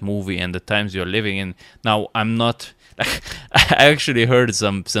between that movie and the times you're living in. Now, I'm not... I actually heard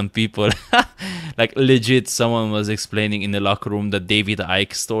some people, like legit, someone was explaining in the locker room the David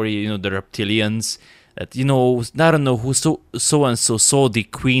Icke story, the reptilians, that, I don't know who so-and-so saw the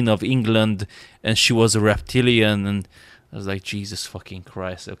Queen of England and she was a reptilian, and I was like, Jesus fucking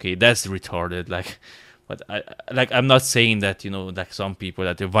Christ, okay, that's retarded, but I'm not saying that, like some people,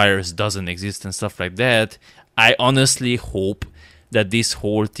 that the virus doesn't exist and stuff like that. I honestly hope that this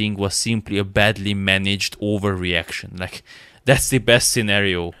whole thing was simply a badly managed overreaction. Like, that's the best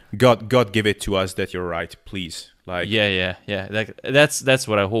scenario. God give it to us that you're right, please. Like, yeah. Like, that's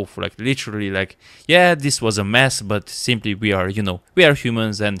what I hope for. Like, literally, like, yeah, this was a mess, but simply we are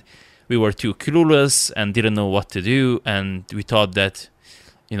humans, and we were too clueless and didn't know what to do, and we thought that,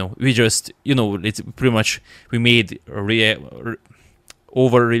 we just, it's pretty much, we made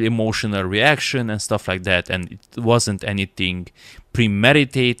overly emotional reaction and stuff like that, and it wasn't anything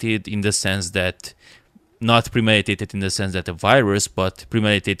premeditated in the sense that, not premeditated in the sense that a virus, but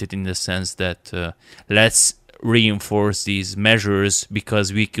premeditated in the sense that let's reinforce these measures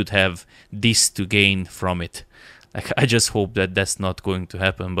because we could have this to gain from it. Like, I just hope that that's not going to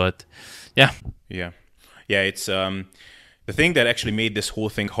happen, but yeah. It's the The thing that actually made this whole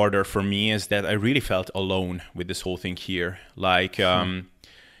thing harder for me is that I really felt alone with this whole thing here. Like,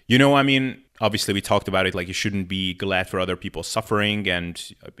 you know, I mean, obviously we talked about it, like you shouldn't be glad for other people's suffering,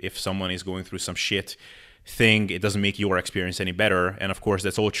 and if someone is going through some shit thing, it doesn't make your experience any better. And of course,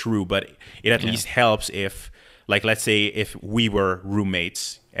 that's all true, but it at least helps if, like, let's say if we were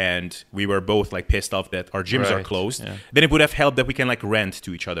roommates and we were both like pissed off that our gyms are closed, then it would have helped that we can like rant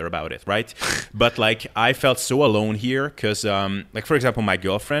to each other about it, right? But like I felt so alone here because like, for example, my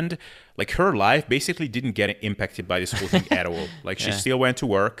girlfriend, like her life basically didn't get impacted by this whole thing at all. Like she still went to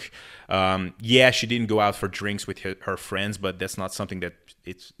work. She didn't go out for drinks with her friends, but that's not something that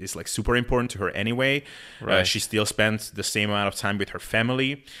it's like super important to her anyway. She still spent the same amount of time with her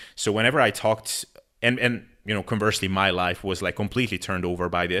family. So whenever I talked, and you know, conversely, my life was like completely turned over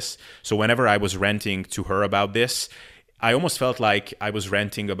by this. So whenever I was ranting to her about this, I almost felt like I was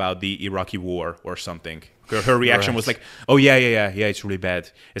ranting about the Iraqi war or something. Her reaction was like, "Oh yeah, it's really bad."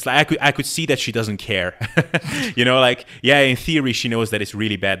 It's like I could see that she doesn't care, you know, like in theory she knows that it's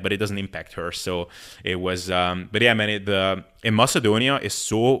really bad, but it doesn't impact her. So it was, but yeah, man, in Macedonia is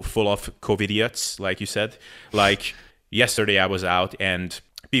so full of COVIDiots, like you said. Like yesterday I was out and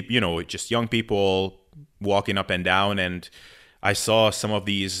people, you know, just young people walking up and down, and I saw some of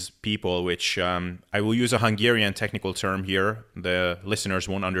these people, which I will use a Hungarian technical term here. The listeners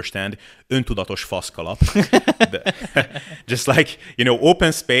won't understand. Öntudatos faszkalap. Just like, you know,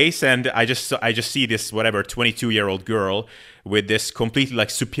 open space, and I just see this whatever 22-year-old girl with this completely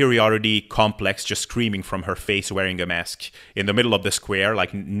like superiority complex just screaming from her face, wearing a mask in the middle of the square,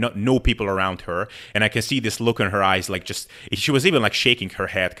 like no people around her, and I can see this look in her eyes, like just she was even like shaking her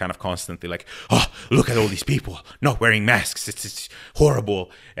head kind of constantly, like, oh, look at all these people not wearing masks, it's horrible.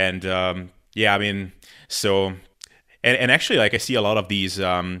 And I mean, so and actually, like I see a lot of these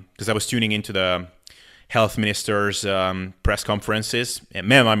because I was tuning into the health ministers' press conferences. And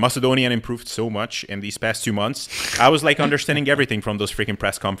man, my Macedonian improved so much in these past 2 months. I was like understanding everything from those freaking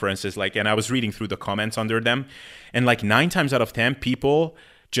press conferences. Like, and I was reading through the comments under them, and like 9 times out of 10, people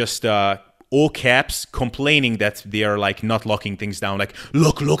just all caps complaining that they are like not locking things down. Like,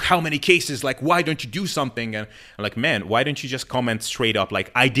 look how many cases. Like, why don't you do something? And I'm like, man, why don't you just comment straight up?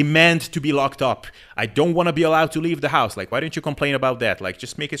 Like, I demand to be locked up. I don't want to be allowed to leave the house. Like, why don't you complain about that? Like,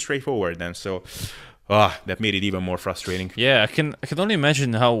 just make it straightforward then. So. That made it even more frustrating. Yeah, I can only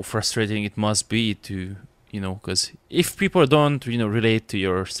imagine how frustrating it must be to, you know, because if people don't, you know, relate to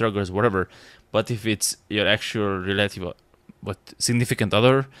your struggles, whatever, but if it's your actual relative, but significant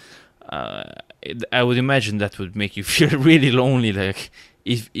other, I would imagine that would make you feel really lonely. Like,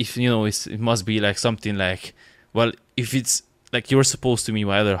 if you know, it must be like something like, well, if it's like you're supposed to be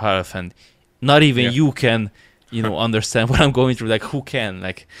my other half, and not even you can, you know, understand what I'm going through. Like, who can?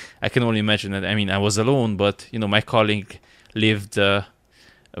 Like, I can only imagine that. I mean, I was alone, but, you know, my colleague lived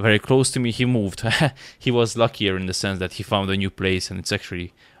very close to me. He moved. He was luckier in the sense that he found a new place, and it's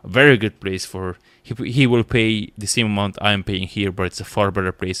actually a very good place for... He will pay the same amount I'm paying here, but it's a far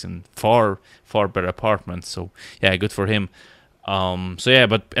better place and far better apartment. So, yeah, good for him.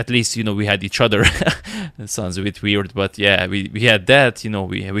 But at least, you know, we had each other. It sounds a bit weird, but yeah, we had that. You know,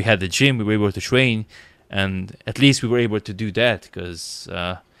 we had the gym. We were able to train. And at least we were able to do that because,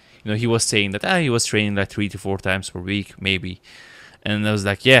 you know, he was saying that he was training like 3 to 4 times per week, maybe. And I was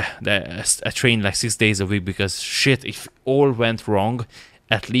like, I trained like 6 days a week because shit, if all went wrong,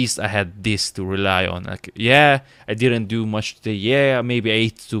 at least I had this to rely on. Like, I didn't do much today. Yeah, maybe I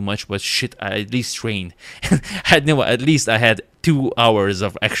ate too much, but shit, I at least trained. At least I had 2 hours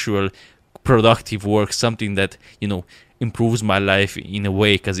of actual productive work, something that, you know, improves my life in a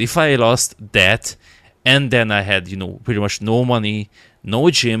way. Because if I lost that, and then I had, you know, pretty much no money, no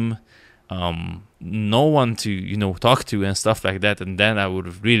gym, no one to, you know, talk to and stuff like that. And then I would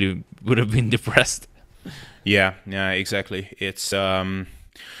have been depressed. Yeah, exactly. It's,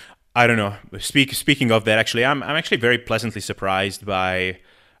 I don't know. Speaking of that, actually, I'm actually very pleasantly surprised by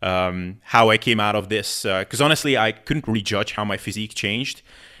how I came out of this. Because honestly, I couldn't really judge how my physique changed.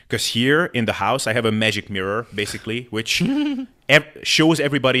 Because here in the house, I have a magic mirror, basically, which shows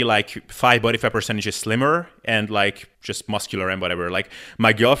everybody like 5 body fat percentages slimmer and like just muscular and whatever. Like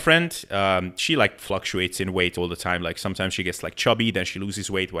my girlfriend, she like fluctuates in weight all the time. Like sometimes she gets like chubby, then she loses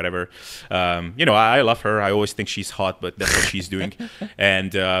weight, whatever. You know, I love her. I always think she's hot, but that's what she's doing.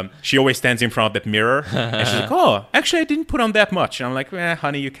 And she always stands in front of that mirror and she's like, oh, actually, I didn't put on that much. And I'm like,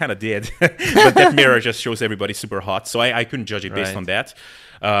 honey, you kind of did. But that mirror just shows everybody super hot. So I couldn't judge it based on that.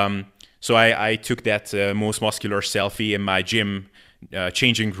 So I took that most muscular selfie in my gym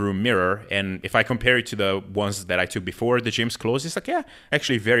changing room mirror, and if I compare it to the ones that I took before the gym's closed, it's like,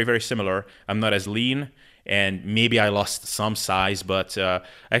 actually very, very similar. I'm not as lean, and maybe I lost some size, but I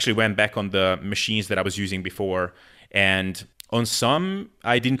actually went back on the machines that I was using before, and on some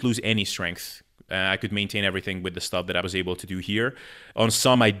I didn't lose any strength. I could maintain everything with the stuff that I was able to do here. On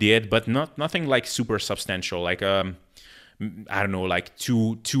some I did, but nothing like super substantial. Like I don't know, like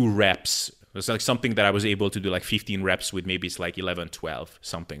two reps. It's like something that I was able to do like 15 reps with. Maybe it's like 11, 12,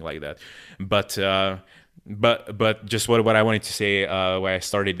 something like that. But just what I wanted to say why I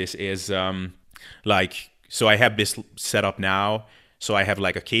started this is like, so I have this set up now. So I have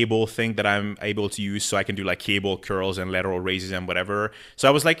like a cable thing that I'm able to use, so I can do like cable curls and lateral raises and whatever. So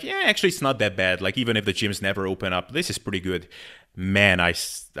I was like, yeah, actually it's not that bad. Like even if the gyms never open up, this is pretty good. Man, I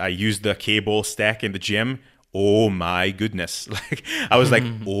used the cable stack in the gym. Oh my goodness. Like I was like,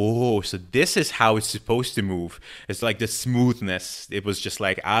 oh, so this is how it's supposed to move. It's like the smoothness. It was just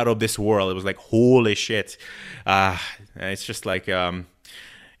like out of this world. It was like, holy shit. It's just like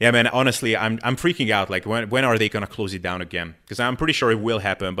yeah, man, honestly, I'm freaking out. Like when are they going to close it down again? Because I'm pretty sure it will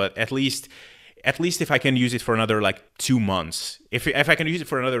happen, but at least if I can use it for another like 2 months. If I can use it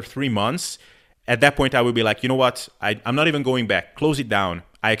for another 3 months, at that point I would be like, you know what? I'm not even going back. Close it down.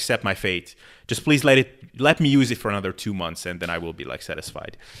 I accept my fate. Just please let me use it for another 2 months, and then I will be like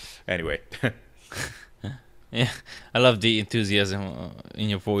satisfied. Anyway. Yeah, I love the enthusiasm in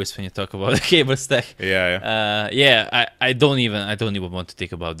your voice when you talk about the cable stack. Yeah. I don't even want to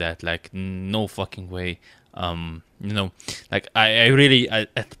think about that. Like, no fucking way. You know, like I really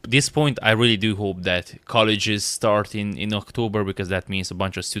at this point I really do hope that colleges start in October, because that means a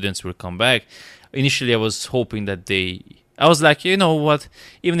bunch of students will come back. Initially, I was hoping that I was like, you know what,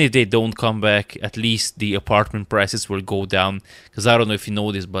 even if they don't come back, at least the apartment prices will go down. Because I don't know if you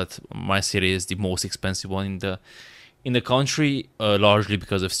know this, but my city is the most expensive one in the country, largely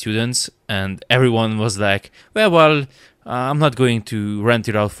because of students. And everyone was like, well, I'm not going to rent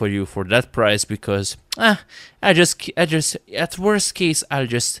it out for you for that price, because I just at worst case I'll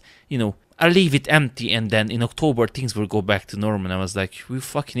just, you know, I'll leave it empty, and then in October things will go back to normal. And I was like, you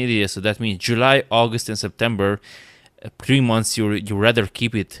fucking idiot. So that means July, August, and September, 3 months, you rather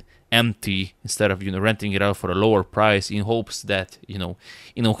keep it empty instead of, you know, renting it out for a lower price, in hopes that, you know,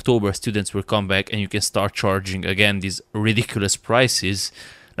 in October students will come back and you can start charging again these ridiculous prices.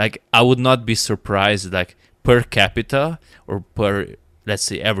 Like, I would not be surprised, like, per capita or per, let's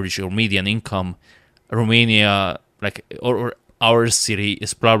say, average or median income, Romania, like, or our city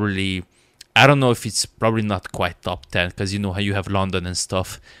is probably, I don't know if it's probably not quite top 10, because, you know, how you have London and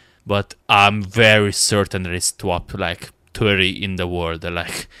stuff, but I'm very certain that it's top like 30 in the world.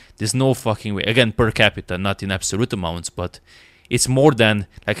 Like, there's no fucking way. Again, per capita, not in absolute amounts, but it's more than,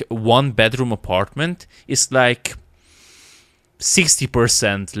 like, 1-bedroom apartment is like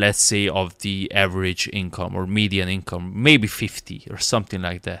 60%, let's say, of the average income or median income, maybe 50 or something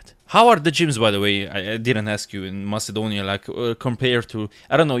like that. How are the gyms, by the way? I didn't ask you, in Macedonia, like, compared to,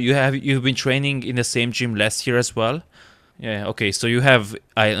 I don't know, you've been training in the same gym last year as well? Yeah, okay, so you have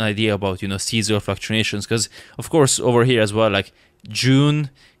an idea about, you know, seasonal fluctuations, because, of course, over here as well, like,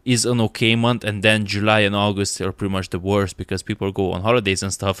 June is an okay month, and then July and August are pretty much the worst, because people go on holidays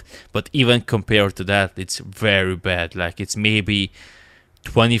and stuff, but even compared to that, it's very bad. Like, it's maybe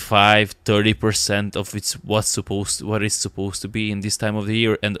 25-30% of what is supposed to be in this time of the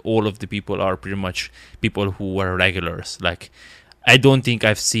year, and all of the people are pretty much people who are regulars. Like, I don't think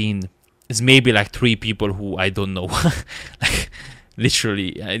I've seen... It's maybe like 3 people who I don't know, like, literally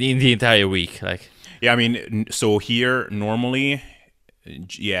in the entire week. Like, yeah, I mean, so here normally,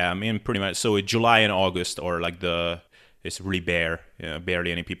 yeah, I mean, pretty much. So July and August are like it's really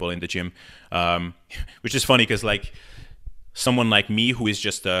barely any people in the gym, which is funny because, like, someone like me who is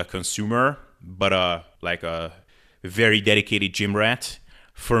just a consumer, but like a very dedicated gym rat,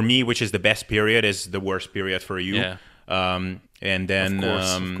 for me, which is the best period, is the worst period for you. yeah, And then,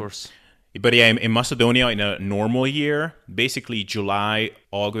 of course. But yeah, in Macedonia, in a normal year, basically July,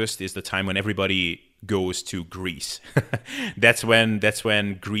 August is the time when everybody goes to Greece. That's when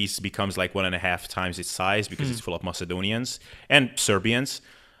Greece becomes like 1.5 times its size, because it's full of Macedonians and Serbians.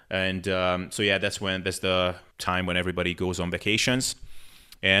 And so yeah, that's the time when everybody goes on vacations.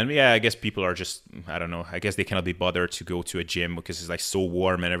 And yeah, I guess people are just, I don't know, I guess they cannot be bothered to go to a gym because it's like so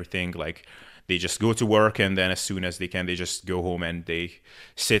warm and everything. Like, they just go to work, and then as soon as they can, they just go home and they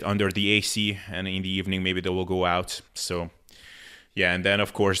sit under the AC, and in the evening maybe they will go out. So yeah, and then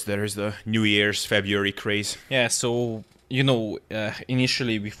of course there's the New Year's February craze. Yeah, so, you know,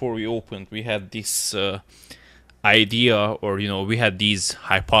 initially before we opened, we had this idea, or, you know, we had these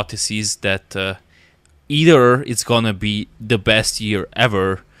hypotheses that either it's gonna be the best year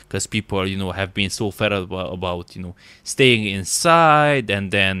ever, because people, you know, have been so fed up about, you know, staying inside,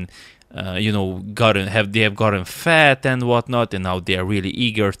 and then they have gotten fat and whatnot, and now they are really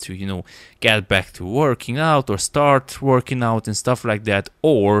eager to get back to working out or start working out and stuff like that,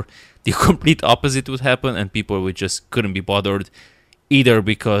 or the complete opposite would happen and people would just couldn't be bothered, either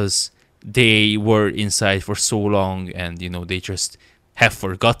because they were inside for so long and they just have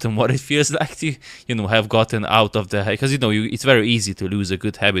forgotten what it feels like to have gotten out of the, because it's very easy to lose a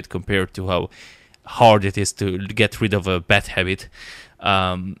good habit compared to how hard it is to get rid of a bad habit.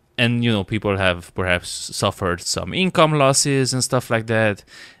 And people have perhaps suffered some income losses and stuff like that,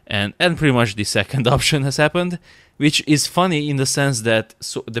 and pretty much the second option has happened, which is funny in the sense that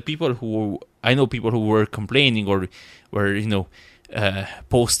the people who I know, people who were complaining or were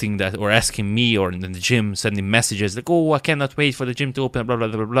posting that or asking me or in the gym, sending messages like, oh, I cannot wait for the gym to open, blah blah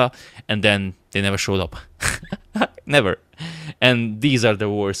blah blah blah, and then they never showed up. Never. And these are the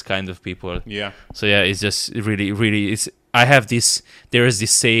worst kind of people. Yeah. So yeah, it's just really there is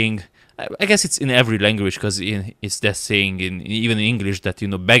this saying, I guess it's in every language, because it's that saying even in English that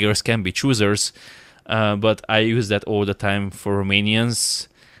beggars can be choosers, but I use that all the time for Romanians,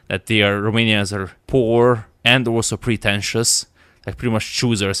 that Romanians are poor and also pretentious, like pretty much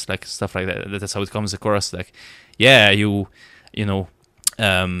choosers, like stuff like that. That's how it comes across. Like, yeah, you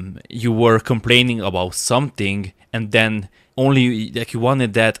were complaining about something, and then only like you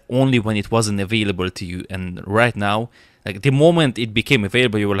wanted that only when it wasn't available to you, and right now, like the moment it became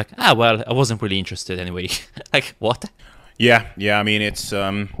available, you were like, well, I wasn't really interested anyway. Like, what? Yeah. I mean, it's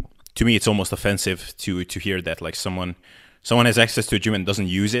to me, it's almost offensive to hear that, like, someone has access to a gym and doesn't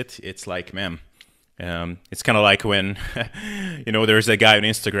use it. It's like, man. It's kind of like when, there's a guy on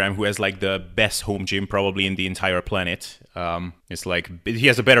Instagram who has like the best home gym probably in the entire planet. It's like he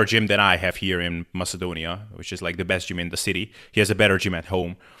has a better gym than I have here in Macedonia, which is like the best gym in the city. He has a better gym at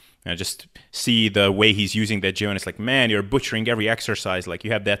home. And I just see the way he's using that gym, and it's like, man, you're butchering every exercise. Like,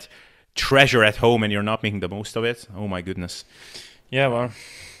 you have that treasure at home and you're not making the most of it. Oh my goodness. Yeah, well,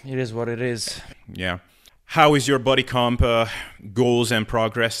 it is what it is. Yeah. How is your body comp goals and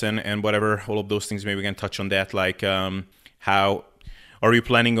progress and whatever, all of those things? Maybe we can touch on that. Like, how are you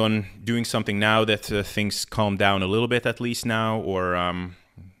planning on doing something now that things calm down a little bit, at least now, or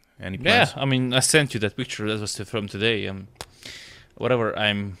any plans? Yeah, I mean, I sent you that picture. That was from today. Whatever,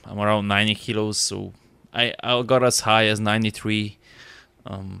 I'm around 90 kilos, so I got as high as 93.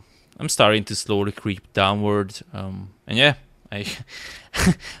 I'm starting to slowly creep downward, and yeah.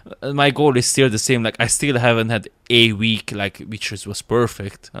 My goal is still the same. Like, I still haven't had a week like which was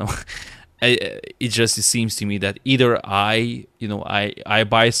perfect. It seems to me that either I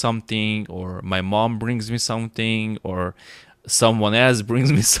buy something, or my mom brings me something, or someone else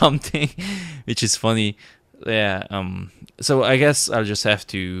brings me something, which is funny. Yeah. So I guess I'll just have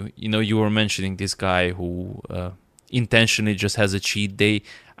to. You were mentioning this guy who intentionally just has a cheat day.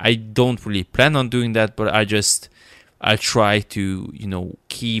 I don't really plan on doing that, but I try to,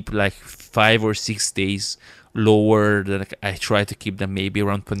 keep like 5 or 6 days lower. Like, I try to keep them maybe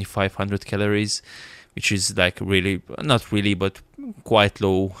around 2,500 calories, which is like really, not really, but quite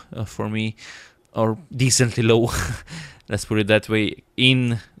low for me, or decently low. Let's put it that way.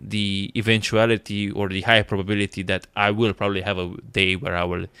 In the eventuality or the high probability that I will probably have a day where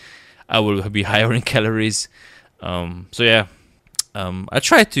I will be higher in calories. So yeah, I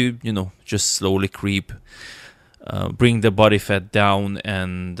try to, just slowly creep. Bring the body fat down,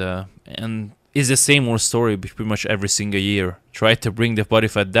 and it's the same old story pretty much every single year. Try to bring the body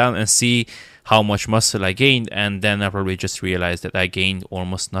fat down and see how much muscle I gained, and then I probably just realized that I gained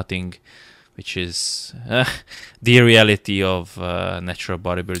almost nothing, which is the reality of natural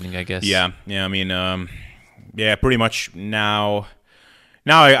bodybuilding, I guess. Yeah. I mean, pretty much now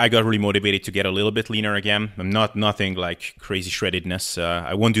I got really motivated to get a little bit leaner again. I'm nothing like crazy shreddedness.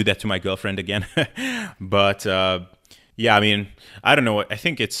 I won't do that to my girlfriend again. But yeah, I mean, I don't know. I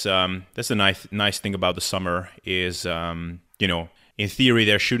think it's that's the nice thing about the summer is in theory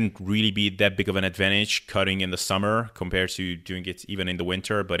there shouldn't really be that big of an advantage cutting in the summer compared to doing it even in the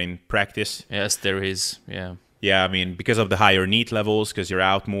winter. But in practice, yes, there is. Yeah. Yeah, I mean, because of the higher NEAT levels, because you're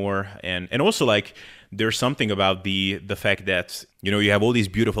out more, and also like there's something about the fact that you have all these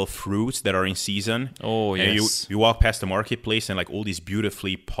beautiful fruits that are in season. Oh yes. And you walk past the marketplace and like all these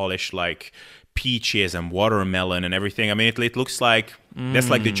beautifully polished like peaches and watermelon and everything. I mean, it looks like that's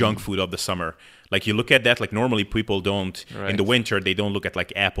like the junk food of the summer. Like, you look at that, like normally people don't, in the winter, they don't look at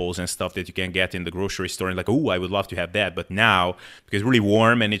like apples and stuff that you can get in the grocery store and like, oh, I would love to have that. But now, because it's really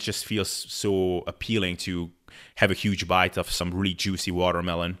warm and it just feels so appealing to have a huge bite of some really juicy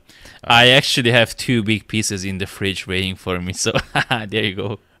watermelon. I actually have 2 big pieces in the fridge waiting for me. So there you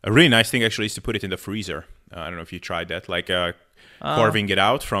go. A really nice thing actually is to put it in the freezer. I don't know if you tried that. Like, carving it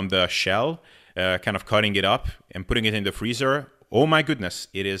out from the shell, kind of cutting it up and putting it in the freezer. Oh my goodness,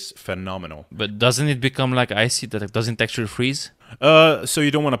 it is phenomenal. But doesn't it become like icy that it doesn't actually freeze? So you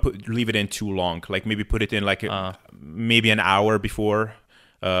don't want to leave it in too long. Like maybe put it in like maybe an hour before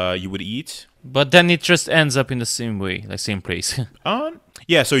you would eat. But then it just ends up in the same way, like same place.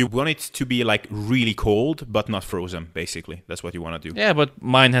 Yeah, so you want it to be like really cold, but not frozen. Basically, that's what you want to do. Yeah, but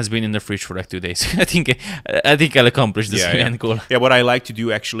mine has been in the fridge for like 2 days. I think I'll accomplish this end goal. Yeah, what I like to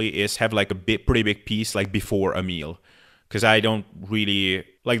do actually is have like a pretty big piece like before a meal. Because I don't really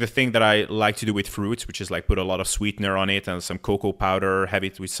like the thing that I like to do with fruits, which is like put a lot of sweetener on it and some cocoa powder, have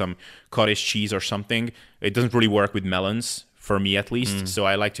it with some cottage cheese or something. It doesn't really work with melons, for me at least. So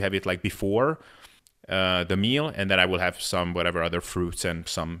I like to have it like before the meal, and then I will have some whatever other fruits and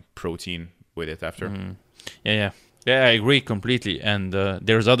some protein with it after. Yeah, I agree completely. And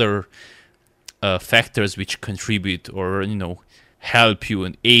there's other factors which contribute or help you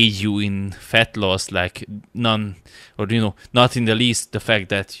and aid you in fat loss, like not in the least the fact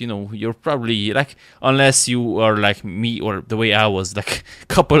that you're probably like, unless you are like me or the way I was like a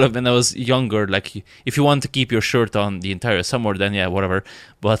couple of when I was younger, like if you want to keep your shirt on the entire summer, then yeah, whatever,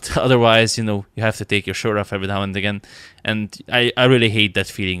 but otherwise you have to take your shirt off every now and again. And I really hate that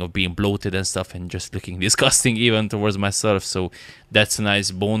feeling of being bloated and stuff and just looking disgusting even towards myself, so that's a nice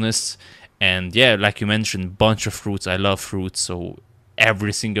bonus. And yeah, like you mentioned, bunch of fruits. I love fruits, so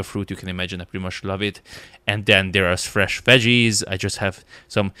every single fruit you can imagine, I pretty much love it. And then there are fresh veggies. I just have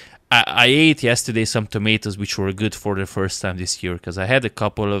some. I ate yesterday some tomatoes, which were good for the first time this year, because I had a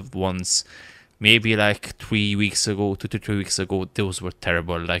couple of ones maybe like 3 weeks ago, 2 to 3 weeks ago. Those were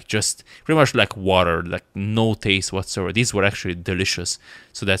terrible, like just pretty much like water, like no taste whatsoever. These were actually delicious,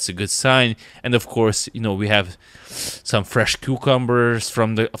 so that's a good sign. And of course, we have some fresh cucumbers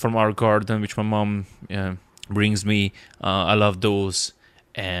from our garden, which my mom brings me. I love those,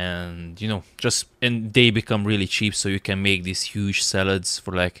 and and they become really cheap, so you can make these huge salads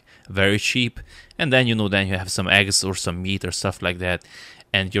for like very cheap. And then then you have some eggs or some meat or stuff like that,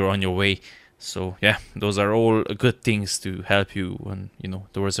 and you're on your way. So yeah, those are all good things to help you on,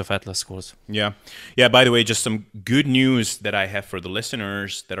 towards your fat loss goals. Yeah. By the way, just some good news that I have for the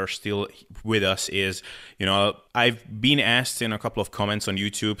listeners that are still with us is, I've been asked in a couple of comments on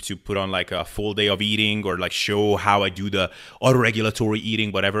YouTube to put on like a full day of eating or like show how I do the autoregulatory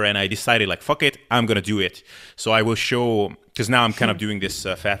eating, whatever. And I decided like, fuck it, I'm going to do it. So I will show, because now I'm kind of doing this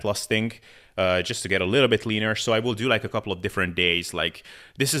fat loss thing. Just to get a little bit leaner. So I will do like a couple of different days. Like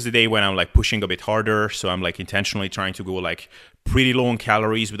this is the day when I'm like pushing a bit harder. So I'm like intentionally trying to go like pretty low on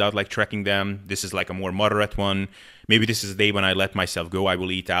calories without like tracking them. This is like a more moderate one. Maybe this is the day when I let myself go. I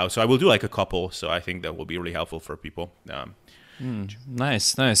will eat out. So I will do like a couple. So I think that will be really helpful for people.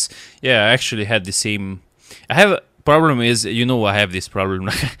 Nice. Yeah, I actually had the same. I have problem is, I have this problem.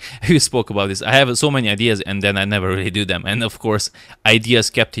 You spoke about this. I have so many ideas and then I never really do them. And of course, ideas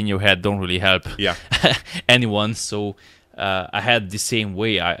kept in your head don't really help anyone. So I had the same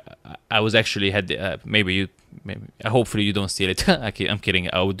way. I was actually maybe hopefully you don't steal it. I'm kidding.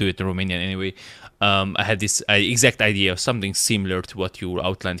 I would do it in Romanian anyway. I had this exact idea of something similar to what you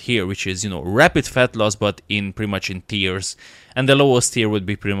outlined here, which is, rapid fat loss, but pretty much in tiers. And the lowest tier would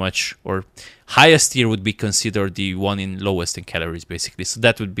be pretty much, or highest tier would be considered the one in lowest in calories, basically. So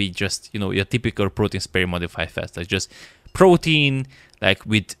that would be just, your typical protein sparing modified fats, like just protein, like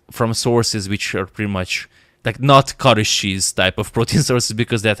from sources which are pretty much like not cottage cheese type of protein sources,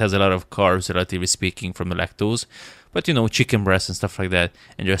 because that has a lot of carbs, relatively speaking, from the lactose. But, chicken breast and stuff like that,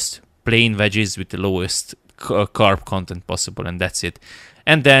 and just plain veggies with the lowest carb content possible, and that's it.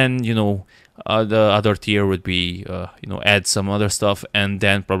 And then, the other tier would be, add some other stuff, and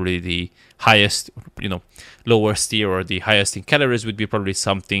then probably the highest, lowest tier or the highest in calories would be probably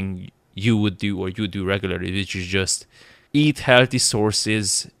something you would do or you do regularly, which is just eat healthy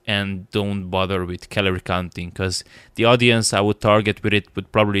sources and don't bother with calorie counting, because the audience I would target with it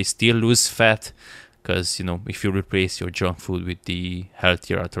would probably still lose fat, because, if you replace your junk food with the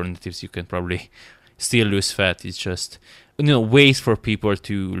healthier alternatives, you can probably still lose fat. It's just, ways for people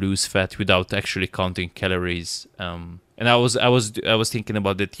to lose fat without actually counting calories. And I was thinking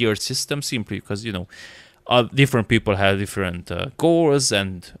about the tier system simply because, different people have different goals,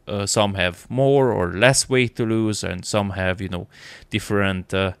 and some have more or less weight to lose, and some have,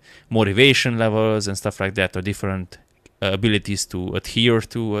 different motivation levels and stuff like that, or different abilities to adhere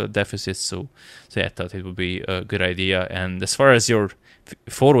to deficits. So yeah, I thought it would be a good idea. And as far as your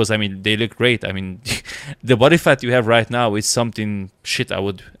photos, I mean, they look great. I mean, the body fat you have right now is something I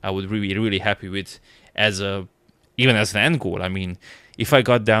would really, really happy with even as an end goal. I mean, if I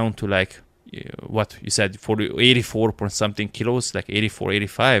got down to like, what you said, 84 point something kilos, like 84,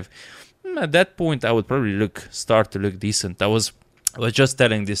 85. At that point, I would probably start to look decent. I was just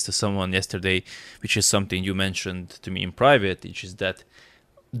telling this to someone yesterday, which is something you mentioned to me in private, which is that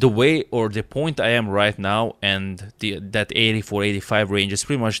the way or the point I am right now and that 84, 85 range is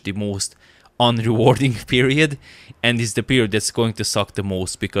pretty much the most unrewarding period, and is the period that's going to suck the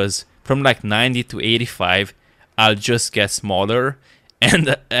most, because from like 90 to 85, I'll just get smaller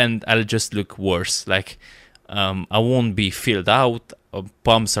and I'll just look worse. Like I won't be filled out.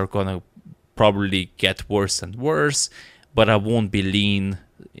 Pumps are gonna probably get worse and worse, but I won't be lean,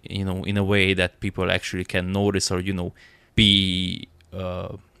 in a way that people actually can notice, or be.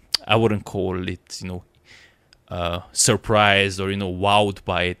 I wouldn't call it, surprised or wowed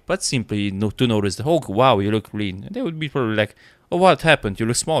by it, but simply to notice the oh wow, you look lean. And they would be probably like, oh, what happened? You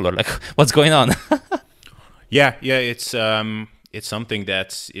look smaller. Like, what's going on? Yeah, it's something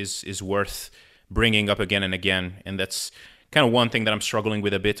that is worth bringing up again and again, and that's kind of one thing that I'm struggling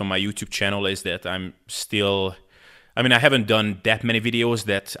with a bit on my YouTube channel, is that I'm still. I mean, I haven't done that many videos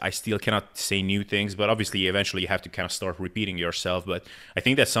that I still cannot say new things, but obviously eventually you have to kind of start repeating yourself. But I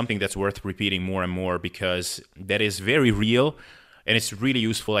think that's something that's worth repeating more and more, because that is very real, and it's really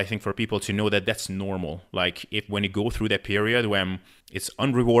useful, I think, for people to know that that's normal. Like, when you go through that period when it's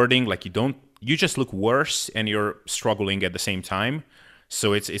unrewarding, like you just look worse and you're struggling at the same time.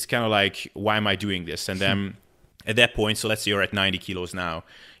 So it's kind of like, why am I doing this? And then at that point, so let's say you're at 90 kilos now.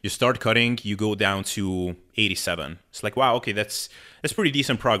 You start cutting, you go down to 87. It's like, wow, okay, that's pretty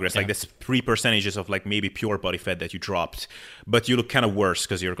decent progress. Like, that's 3% of like maybe pure body fat that you dropped. But you look kind of worse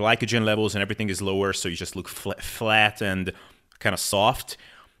because your glycogen levels and everything is lower, so you just look flat and kind of soft.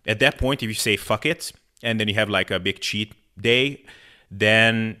 At that point, if you say fuck it, and then you have like a big cheat day,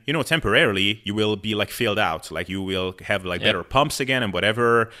 then temporarily you will be like filled out. Like, you will have like better pumps again and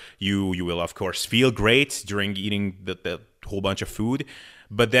whatever. You will of course feel great during eating the whole bunch of food,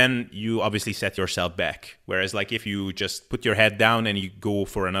 but then you obviously set yourself back. Whereas like if you just put your head down and you go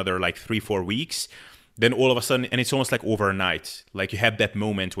for another like 3-4 weeks, then all of a sudden, and it's almost like overnight, like you have that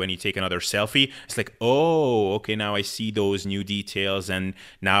moment when you take another selfie. It's like, oh, okay, now I see those new details, and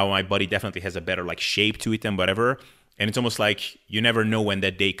now my body definitely has a better like shape to it and whatever. And it's almost like you never know when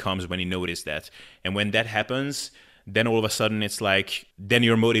that day comes when you notice that. And when that happens, then all of a sudden it's like, then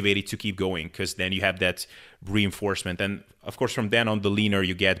you're motivated to keep going, because then you have that reinforcement. And of course, from then on, the leaner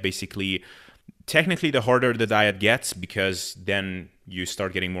you get, basically, technically the harder the diet gets, because then you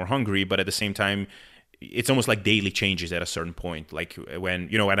start getting more hungry. But at the same time, it's almost like daily changes at a certain point. Like when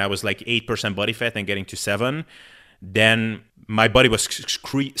I was like 8% body fat and getting to 7, then my body was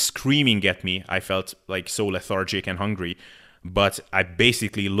screaming at me. I felt like so lethargic and hungry, but I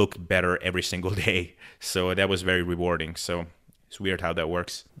basically looked better every single day. So that was very rewarding. So it's weird how that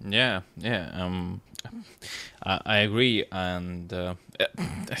works. Yeah. I agree, and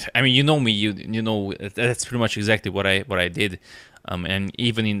I mean, me, you know that's pretty much exactly what I did. And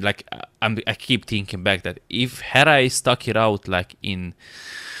even in like, I keep thinking back that had I stuck it out like in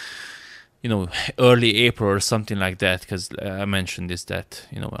early April or something like that, because I mentioned this, that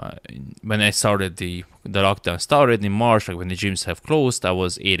when I started the lockdown started in March, like when the gyms have closed, I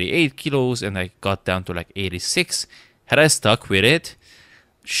was 88 kilos and I got down to like 86. Had I stuck with it,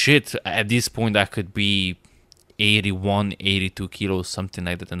 shit, at this point I could be 81, 82 kilos, something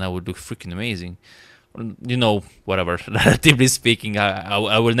like that, and I would look freaking amazing. Whatever, relatively speaking,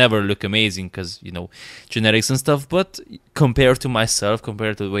 I will never look amazing because, genetics and stuff, but compared to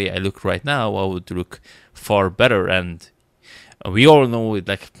the way I look right now, I would look far better. And we all know it,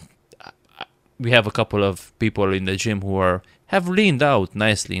 like, we have a couple of people in the gym who have leaned out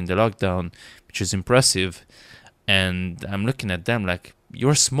nicely in the lockdown, which is impressive. And I'm looking at them like,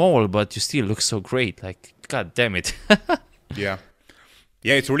 you're small, but you still look so great. Like, god damn it. Yeah,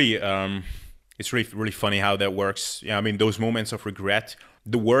 it's really it's really funny how that works. Yeah, I mean, those moments of regret,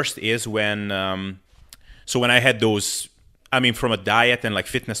 the worst is when when I had those, I mean, from a diet and like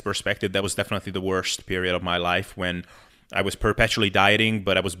fitness perspective, that was definitely the worst period of my life, when I was perpetually dieting,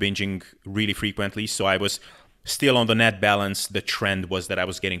 but I was binging really frequently. So I was still on the net balance. The trend was that I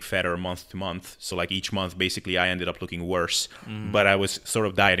was getting fatter month to month. So like each month, basically, I ended up looking worse, but I was sort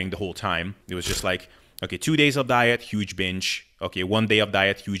of dieting the whole time. It was just like, okay, 2 days of diet, huge binge. Okay, 1 day of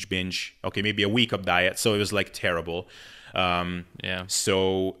diet, huge binge. Okay, maybe a week of diet. So it was like terrible.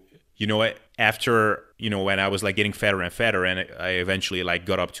 So, after, when I was like getting fatter and fatter, and I eventually like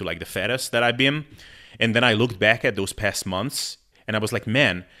got up to like the fattest that I've been. And then I looked back at those past months and I was like,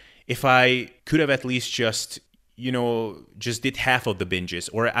 man, if I could have at least just did half of the binges,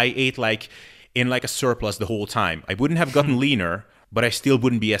 or I ate like in like a surplus the whole time, I wouldn't have gotten leaner, but I still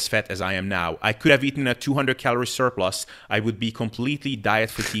wouldn't be as fat as I am now. I could have eaten a 200 calorie surplus. I would be completely diet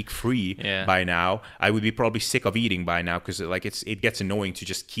fatigue free by now. I would be probably sick of eating by now, because like it gets annoying to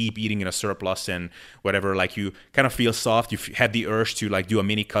just keep eating in a surplus and whatever. Like you kind of feel soft. You had the urge to like do a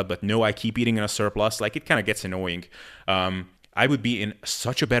mini cut, but no, I keep eating in a surplus. Like it kind of gets annoying. I would be in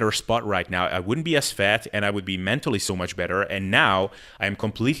such a better spot right now. I wouldn't be as fat, and I would be mentally so much better. And now I am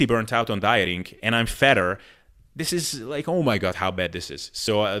completely burnt out on dieting, and I'm fatter. This is like, oh my God, how bad this is.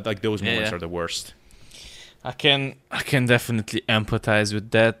 So like those moments are the worst. I can definitely empathize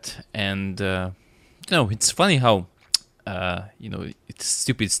with that. And it's funny how it's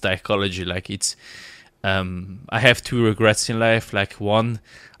stupid psychology. Like it's I have two regrets in life. Like one,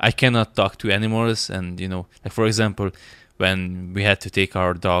 I cannot talk to animals, and like for example, when we had to take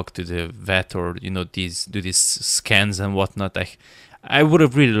our dog to the vet or do these scans and whatnot, I would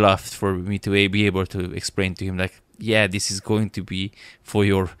have really loved for me to be able to explain to him like, yeah, this is going to be for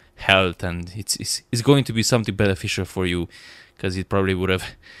your health, and it's going to be something beneficial for you, because it probably would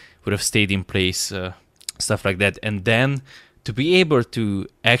have stayed in place, stuff like that. And then to be able to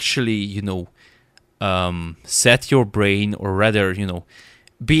actually set your brain, or rather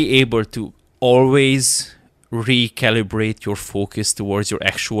be able to always recalibrate your focus towards your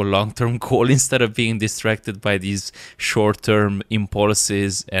actual long-term goal, instead of being distracted by these short-term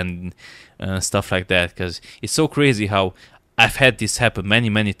impulses and stuff like that. Because it's so crazy how I've had this happen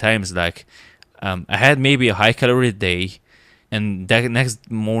many times. Like I had maybe a high-calorie day, and that next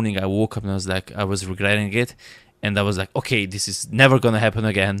morning I woke up and I was regretting it, and I was like, okay, this is never gonna happen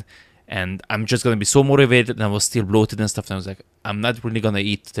again, and I'm just gonna be so motivated, and I was still bloated and stuff. And I was like, I'm not really gonna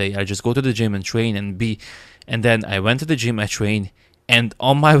eat today. I just go to the gym and train and then I went to the gym, I trained, and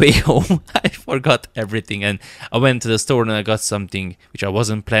on my way home, I forgot everything. And I went to the store and I got something which I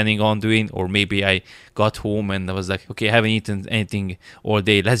wasn't planning on doing, or maybe I got home and I was like, okay, I haven't eaten anything all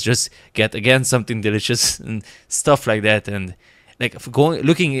day. Let's just get again something delicious and stuff like that. And like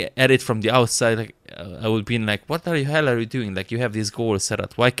looking at it from the outside, like I would be like, what the hell are you doing? Like, you have this goal set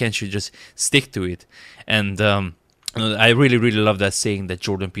up. Why can't you just stick to it? And I really love that saying that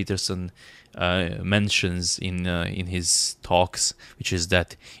Jordan Peterson mentions in his talks, which is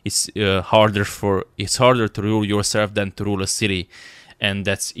that it's harder to rule yourself than to rule a city. And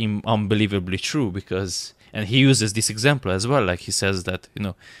that's unbelievably true, because, and he uses this example as well. Like he says that,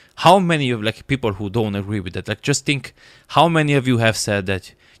 how many of like people who don't agree with that, like just think how many of you have said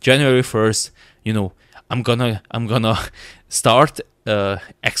that January 1st, I'm gonna start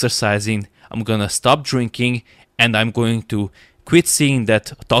exercising, I'm gonna stop drinking, and I'm going to quit seeing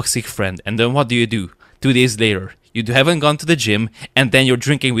that toxic friend. And then what do? 2 days later, you haven't gone to the gym, and then you're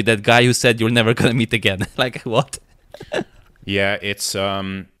drinking with that guy who said you're never gonna meet again. Like, what? Yeah, it's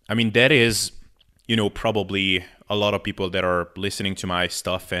that is probably a lot of people that are listening to my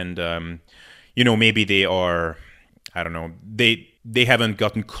stuff, and maybe they are, I don't know, they haven't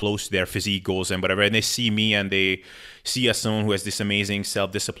gotten close to their physique goals and whatever, and they see me and they see as someone who has this amazing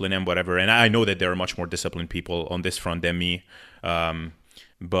self-discipline and whatever. And I know that there are much more disciplined people on this front than me,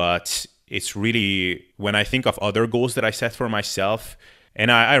 but it's really, when I think of other goals that I set for myself,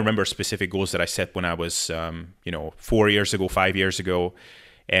 and I remember specific goals that I set when I was 4 years ago, 5 years ago,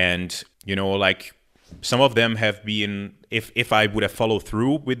 and like some of them have been, if I would have followed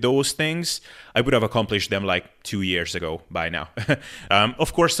through with those things, I would have accomplished them like 2 years ago by now.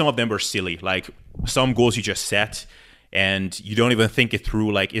 Of course, some of them were silly. Like some goals you just set and you don't even think it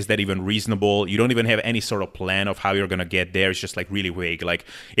through. Like, is that even reasonable? You don't even have any sort of plan of how you're going to get there. It's just like really vague. Like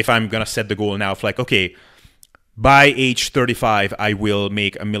if I'm going to set the goal now of like, okay, by age 35, I will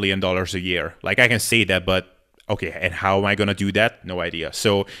make $1 million a year. Like I can say that, but okay, and how am I going to do that? No idea.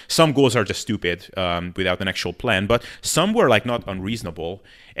 So some goals are just stupid without an actual plan, but some were like not unreasonable.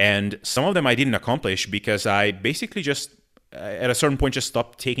 And some of them I didn't accomplish because I basically just, at a certain point, just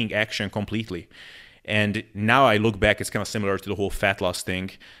stopped taking action completely. And now I look back, it's kind of similar to the whole fat loss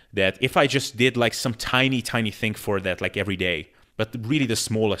thing, that if I just did like some tiny thing for that, like every day, but really the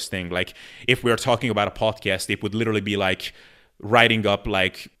smallest thing, like if we're talking about a podcast, it would literally be like writing up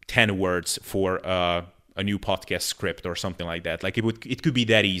like 10 words for a new podcast script or something like that. Like it could be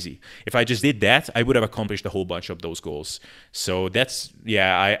that easy. If I just did that, I would have accomplished a whole bunch of those goals. So that's,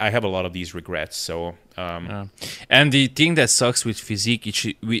 I have a lot of these regrets. So and the thing that sucks with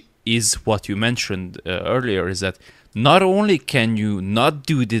Physique is what you mentioned earlier, is that not only can you not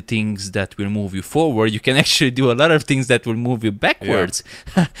do the things that will move you forward, you can actually do a lot of things that will move you backwards.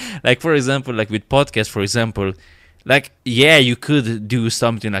 Yeah. Like for example, like with podcasts, for example, like you could do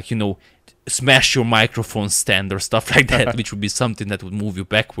something like smash your microphone stand or stuff like that, which would be something that would move you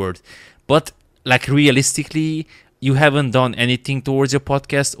backward. But like realistically, you haven't done anything towards your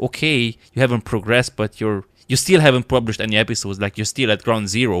podcast, okay, you haven't progressed, but you still haven't published any episodes, like you're still at ground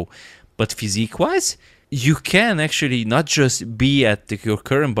zero. But physique wise, you can actually not just be at your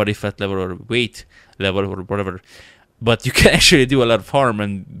current body fat level or weight level or whatever, but you can actually do a lot of harm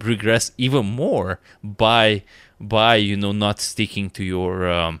and regress even more by not sticking to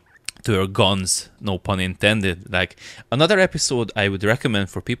your guns, no pun intended. Like, another episode I would recommend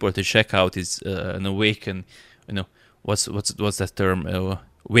for people to check out is an awaken, what's that term,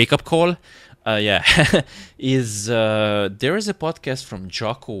 wake up call. Yeah, is there is a podcast from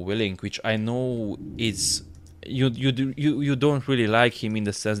Jocko Willink, which I know is you don't really like him in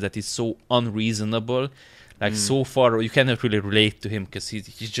the sense that he's so unreasonable. Like, so far, you cannot really relate to him because he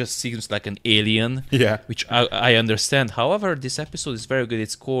just seems like an alien. Yeah. Which I understand. However, this episode is very good.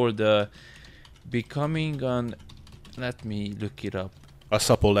 It's called Becoming an... Let me look it up. A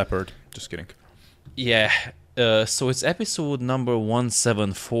supple leopard. Just kidding. Yeah. So it's episode number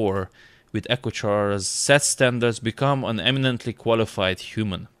 174 with Echo Charles. Set standards, become an eminently qualified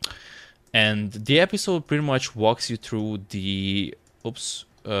human. And the episode pretty much walks you through the...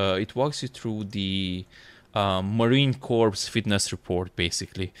 it walks you through the... Marine Corps fitness report,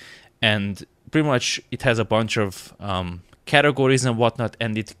 basically, and pretty much it has a bunch of categories and whatnot,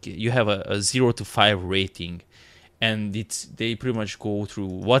 and you have a 0 to 5 rating, and they pretty much go through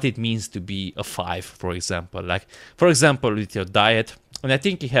what it means to be a 5, for example. Like, for example, with your diet, and I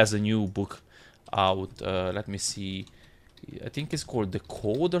think he has a new book out. Let me see. I think it's called The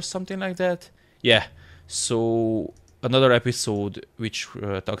Code or something like that. Yeah. So another episode which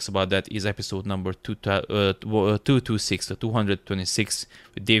talks about that is episode number 226, 226,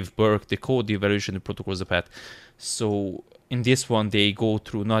 with Dave Burke, The Code, The Evaluation, The Protocols, The Path. So in this one, they go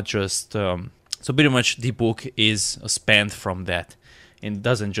through not just... so pretty much the book is a span from that. It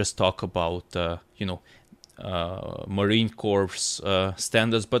doesn't just talk about, Marine Corps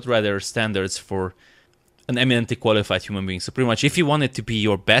standards, but rather standards for an eminently qualified human being. So pretty much, if you wanted to be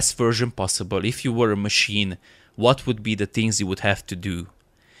your best version possible, if you were a machine, what would be the things you would have to do?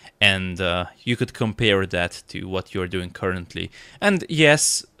 And you could compare that to what you're doing currently. And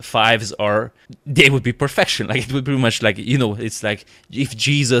yes, 5s they would be perfection. Like, it would be pretty much like, it's like if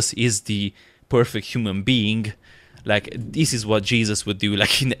Jesus is the perfect human being, like, this is what Jesus would do,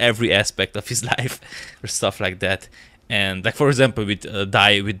 like, in every aspect of his life or stuff like that. And like, for example, with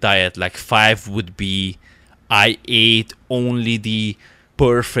diet, like 5 would be, I ate only the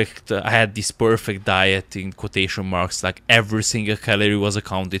perfect, I had this perfect diet in quotation marks, like every single calorie was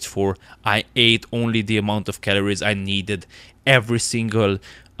accounted for. I ate only the amount of calories I needed. Every single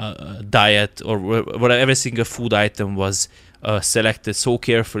diet or whatever, every single food item was selected so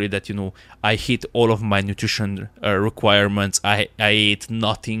carefully that, I hit all of my nutrition requirements. I ate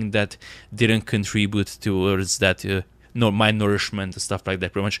nothing that didn't contribute towards that, my nourishment and stuff like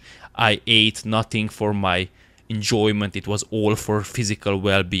that. Pretty much, I ate nothing for my enjoyment. It was all for physical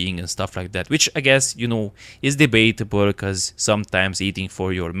well-being and stuff like that, which I guess, is debatable, because sometimes eating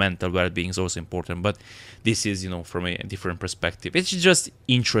for your mental well-being is also important, but this is, from a different perspective. It's just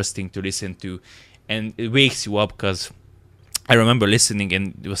interesting to listen to, and it wakes you up, because I remember listening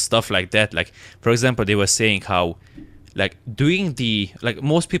and it was stuff like that. Like, for example, they were saying how, like,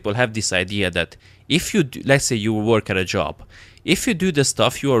 most people have this idea that if you do, let's say you work at a job, if you do the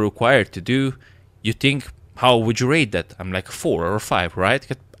stuff you are required to do, you think, how would you rate that? I'm like 4 or 5, right?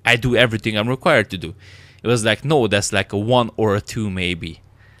 I do everything I'm required to do. It was like, no, that's like a 1 or a 2 maybe.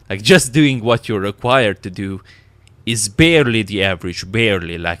 Like, just doing what you're required to do is barely the average,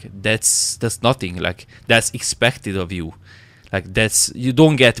 barely. Like, that's nothing. Like, that's expected of you. Like, you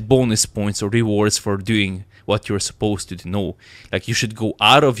don't get bonus points or rewards for doing what you're supposed to do. No, like, you should go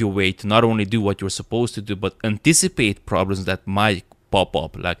out of your way to not only do what you're supposed to do, but anticipate problems that might pop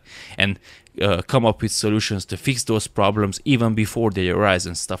up, like, and come up with solutions to fix those problems even before they arise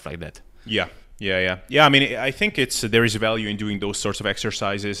and stuff like that. Yeah. I mean, I think there is value in doing those sorts of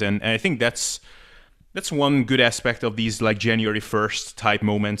exercises, and I think that's one good aspect of these, like, January 1st type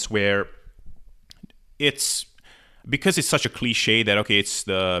moments, where it's, because it's such a cliche that, okay, it's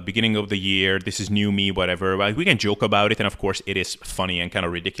the beginning of the year, this is new me, whatever. Like, we can joke about it, and of course it is funny and kind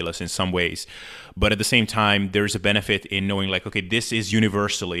of ridiculous in some ways. But at the same time, there's a benefit in knowing, like, okay, this is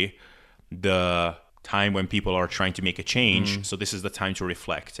universally the time when people are trying to make a change. So this is the time to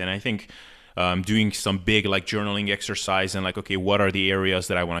reflect. And I think doing some big, like, journaling exercise and, like, okay, what are the areas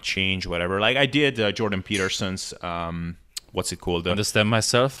that I want to change, whatever. Like, I did Jordan Peterson's what's it called? Understand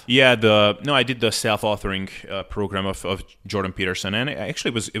myself. Yeah, I did the self-authoring program of Jordan Peterson, and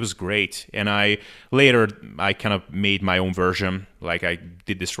actually it was great. And I kind of made my own version. Like I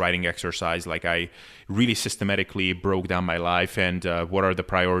did this writing exercise. Like I really systematically broke down my life and what are the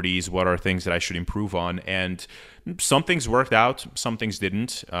priorities, what are things that I should improve on, and some things worked out, some things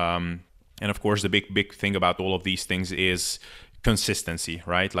didn't. And of course, the big thing about all of these things is consistency,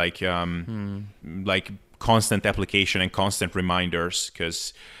 right? Like like constant application and constant reminders,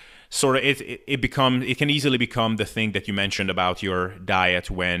 because sort of it can easily become the thing that you mentioned about your diet,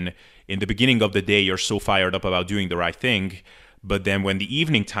 when in the beginning of the day you're so fired up about doing the right thing, but then when the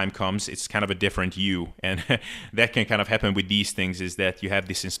evening time comes, it's kind of a different you. And that can kind of happen with these things, is that you have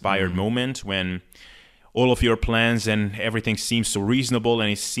this inspired moment when all of your plans and everything seems so reasonable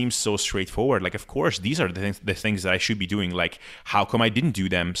and it seems so straightforward. Like, of course, these are the things that I should be doing. Like, how come I didn't do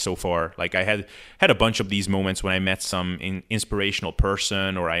them so far? Like, I had a bunch of these moments when I met some inspirational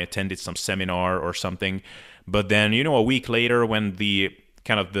person, or I attended some seminar or something. But then, a week later, when the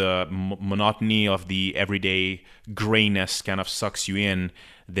kind of the monotony of the everyday grayness kind of sucks you in,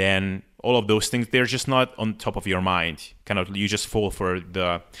 then all of those things, they're just not on top of your mind. Kind of, you just fall for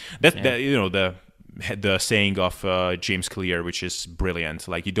the saying of James Clear, which is brilliant.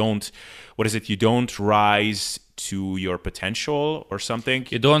 Like, you don't rise to your potential or something.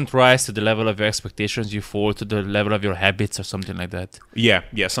 You don't rise to the level of your expectations, you fall to the level of your habits or something like that. Yeah,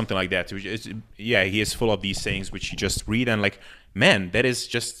 something like that. He is full of these sayings which you just read and like, man, that is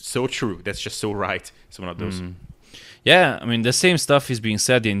just so true. That's just so right. It's one of those. Yeah, I mean, the same stuff is being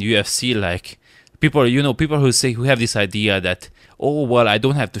said in UFC, like people who have this idea that, oh, well, I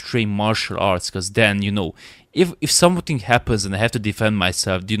don't have to train martial arts because then, if something happens and I have to defend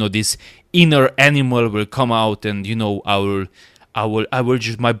myself, this inner animal will come out and,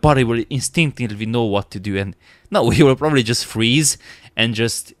 my body will instinctively know what to do. And no, you will probably just freeze and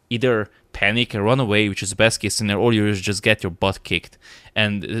just either panic and run away, which is the best case scenario, or you just get your butt kicked.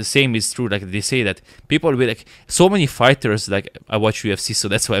 And the same is true. Like, they say that people will, like, so many fighters, like, I watch UFC, so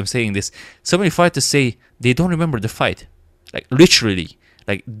that's why I'm saying this. So many fighters say they don't remember the fight. Like, literally,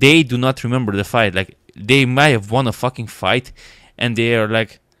 like, they do not remember the fight. Like, they might have won a fucking fight, and they are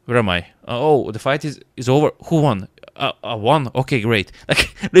like, where am I? Oh, the fight is over. Who won? I won. Okay, great.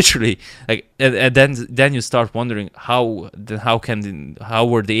 Like, literally, like, and then you start wondering how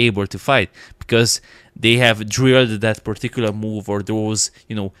were they able to fight? Because they have drilled that particular move or those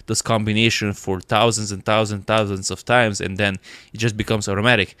combinations for thousands and thousands of times, and then it just becomes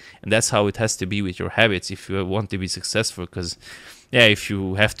automatic. And that's how it has to be with your habits if you want to be successful. Because if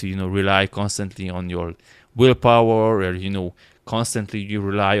you have to rely constantly on your willpower, or constantly you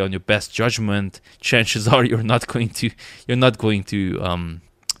rely on your best judgment, chances are you're not going to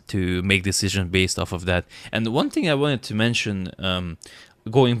make decisions based off of that. And one thing I wanted to mention,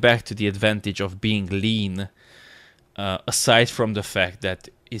 going back to the advantage of being lean, aside from the fact that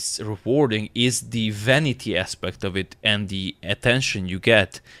it's rewarding, is the vanity aspect of it and the attention you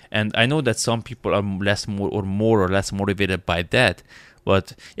get. And I know that some people are more or less motivated by that,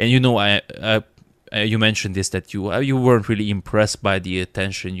 but you mentioned this, that you weren't really impressed by the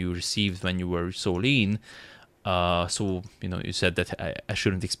attention you received when you were so lean. So you said that I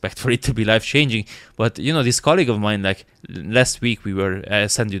shouldn't expect for it to be life changing. But this colleague of mine, like last week, I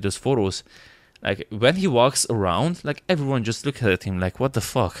sent you those photos. Like, when he walks around, like, everyone just looks at him like, what the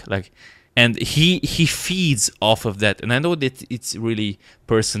fuck? Like, and he feeds off of that. And I know that it's really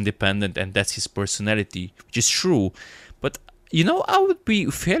person dependent, and that's his personality, which is true. But I would be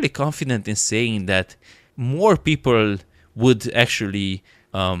fairly confident in saying that more people would actually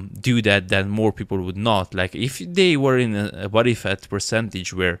do that than more people would not. Like, if they were in a body fat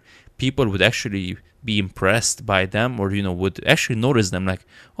percentage where people would actually be impressed by them, or would actually notice them, like,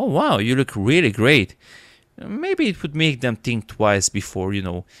 oh wow, you look really great, maybe it would make them think twice before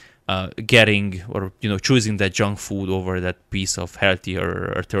getting or choosing that junk food over that piece of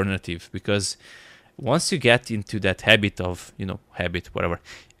healthier alternative. Because once you get into that habit of whatever,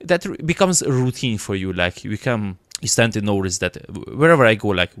 that becomes a routine for you. Like, you start to notice that wherever I go,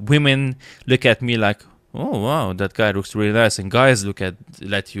 like, women look at me like, oh wow, that guy looks really nice, and guys look at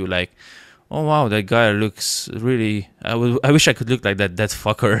you like, oh wow, that guy looks really, I wish I could look like that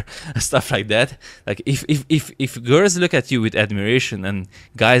fucker, stuff like that. Like, if girls look at you with admiration and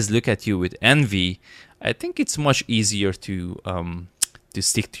guys look at you with envy, I think it's much easier to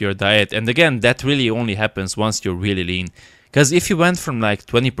stick to your diet. And again, that really only happens once you're really lean. Because if you went from like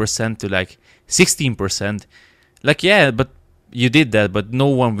 20% to like 16%, like, yeah, but you did that, but no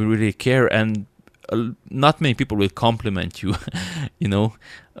one will really care. And not many people will compliment you, you know.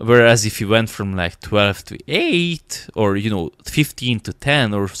 Whereas if you went from like 12 to 8 or 15 to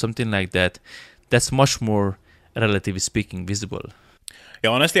 10 or something like that, that's much more, relatively speaking, visible.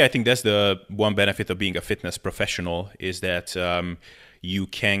 Yeah, honestly, I think that's the one benefit of being a fitness professional is that you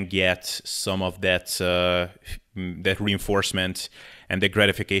can get some of that reinforcement and the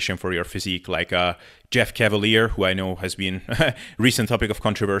gratification for your physique. Like Jeff Cavalier, who I know has been a recent topic of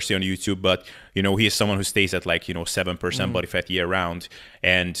controversy on YouTube, but he is someone who stays at 7% body fat year round,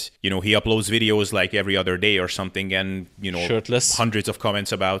 and he uploads videos like every other day or something, and shirtless, hundreds of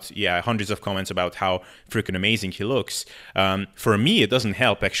comments about how freaking amazing he looks. For me, it doesn't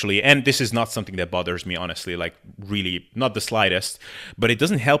help actually, and this is not something that bothers me honestly, like really not the slightest, but it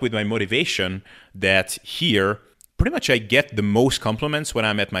doesn't help with my motivation that here pretty much I get the most compliments when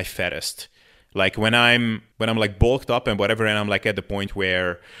I'm at my fattest. Like when I'm like bulked up and whatever, and I'm like at the point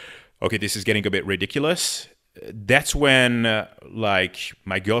where, okay, this is getting a bit ridiculous. That's when like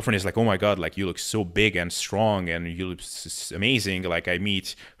my girlfriend is like, oh my God, like you look so big and strong and you look amazing. Like I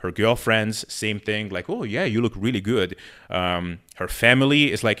meet her girlfriends, same thing. Like, oh yeah, you look really good. Her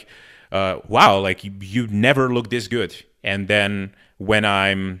family is like, wow, like you never look this good. And then when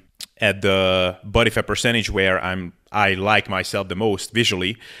I'm at the body fat percentage where I like myself the most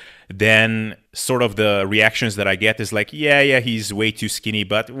visually, then sort of the reactions that I get is like, yeah, he's way too skinny,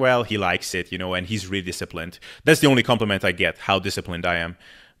 but well, he likes it, and he's really disciplined. That's the only compliment I get, how disciplined I am.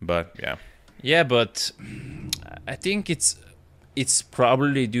 But yeah. Yeah, but I think it's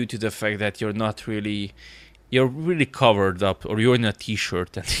probably due to the fact that you're really covered up, or you're in a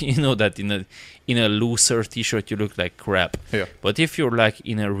t-shirt, and you know that in a looser t-shirt you look like crap. Yeah. But if you're like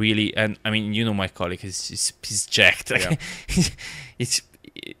in a really, and I mean, my colleague he's jacked. Like, yeah.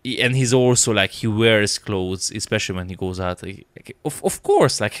 And he's also like, he wears clothes, especially when he goes out. Like, of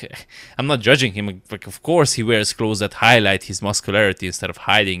course, like I'm not judging him. Like, of course, he wears clothes that highlight his muscularity instead of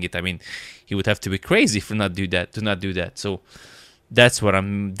hiding it. I mean, he would have to be crazy to not do that. So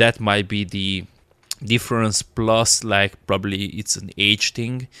that might be the difference. Plus, like probably it's an age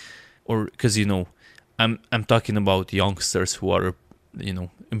thing, or because I'm talking about youngsters who are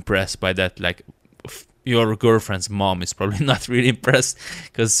impressed by that. Like your girlfriend's mom is probably not really impressed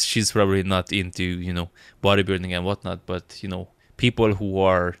because she's probably not into bodybuilding and whatnot. But people who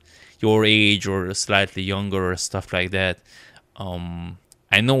are your age or slightly younger or stuff like that,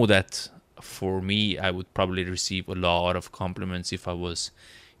 I know that for me I would probably receive a lot of compliments if I was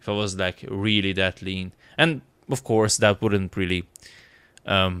like really that lean. And of course that wouldn't really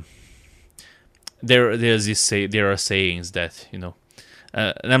there are sayings that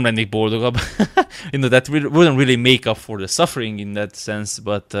nem lennék boldogabb. That wouldn't really make up for the suffering in that sense,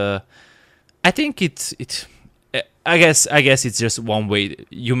 but I think I guess it's just one way.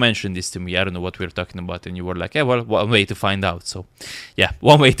 You mentioned this to me, I don't know what we were talking about, and you were like, yeah, well, one way to find out. So yeah,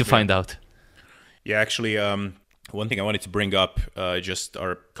 one way to find out. Yeah, actually, one thing I wanted to bring up, just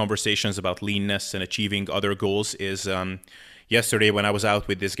our conversations about leanness and achieving other goals, is yesterday when I was out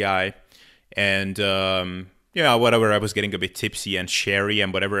with this guy, and whatever, I was getting a bit tipsy and sherry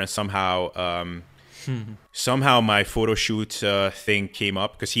and whatever, and somehow my photo shoot thing came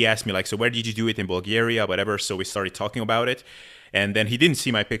up, because he asked me like, so where did you do it in Bulgaria, whatever. So we started talking about it, and then he didn't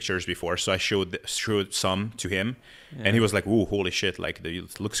see my pictures before, so I showed some to him. Yeah. And he was like, ooh, holy shit, like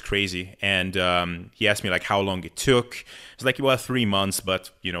it looks crazy. And he asked me like how long it took. It's like, well, 3 months, but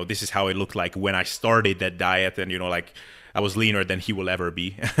this is how it looked like when I started that diet, and like I was leaner than he will ever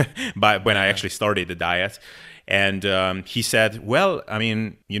be but when I actually started the diet. And he said, well, I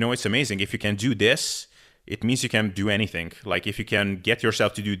mean, it's amazing. If you can do this, it means you can do anything. Like if you can get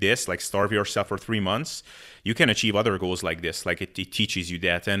yourself to do this, like starve yourself for 3 months, you can achieve other goals like this. Like it teaches you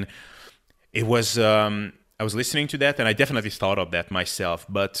that. And it was, I was listening to that, and I definitely thought of that myself,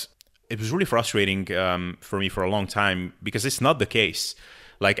 but it was really frustrating for me for a long time, because it's not the case.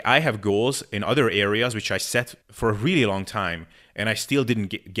 Like I have goals in other areas which I set for a really long time, and I still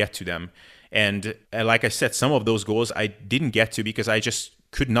didn't get to them. And like I said, some of those goals I didn't get to because I just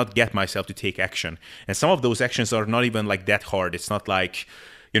could not get myself to take action. And some of those actions are not even like that hard. It's not like,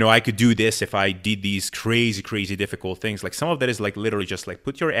 I could do this if I did these crazy, crazy difficult things. Like some of that is like literally just like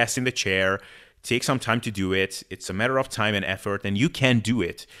put your ass in the chair, take some time to do it. It's a matter of time and effort, and you can do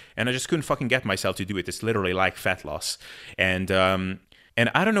it. And I just couldn't fucking get myself to do it. It's literally like fat loss. And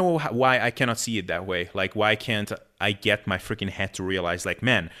I don't know why I cannot see it that way. Like, why can't I get my freaking head to realize, like,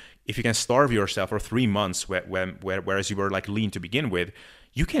 man, if you can starve yourself for 3 months, whereas you were like lean to begin with,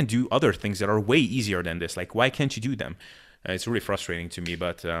 you can do other things that are way easier than this. Like, why can't you do them? It's really frustrating to me,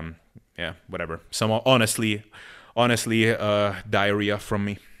 but yeah, whatever. Some honestly, diarrhea from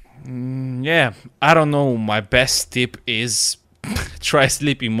me. Yeah, I don't know. My best tip is try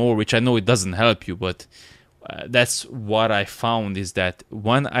sleeping more, which I know it doesn't help you, but that's what I found is that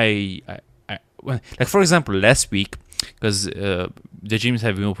when like for example, last week, because the gyms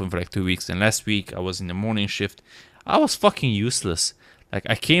have been open for like 2 weeks, and last week I was in the morning shift. I was fucking useless. Like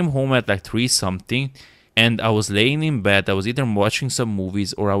I came home at like 3 something, and I was laying in bed. I was either watching some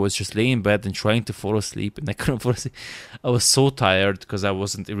movies or I was just laying in bed and trying to fall asleep, and I couldn't fall asleep. I was so tired because I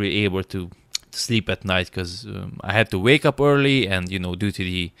wasn't really able to sleep at night because I had to wake up early, and due to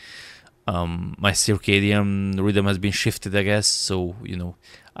the my circadian rhythm has been shifted, I guess. So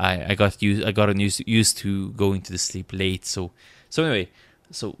I got used to going to the sleep late. So anyway,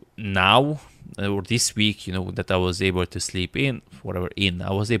 so now or this week, that I was able to sleep I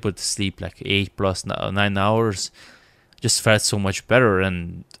was able to sleep like 8 plus 9 hours. Just felt so much better,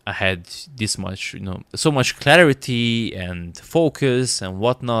 and I had this much, so much clarity and focus and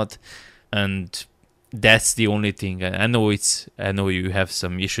whatnot, and that's the only thing. I know you have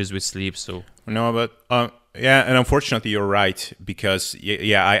some issues with sleep, so No, but yeah, and unfortunately, you're right because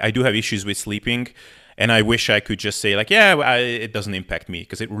I do have issues with sleeping, and I wish I could just say like, it doesn't impact me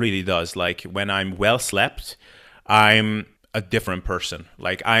because it really does. Like when I'm well slept, I'm a different person.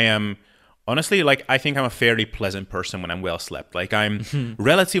 Like I am. Honestly, like I think I'm a fairly pleasant person when I'm well slept. Like I'm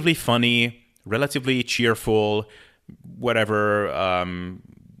relatively funny, relatively cheerful, whatever,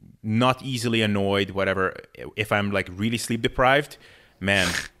 not easily annoyed, whatever. If I'm like really sleep deprived,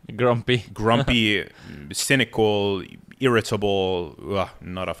 man, grumpy, cynical, irritable,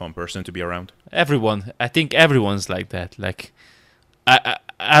 not a fun person to be around. I think everyone's like that. Like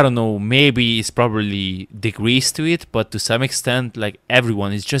I don't know, maybe it's probably degrees to it, but to some extent, like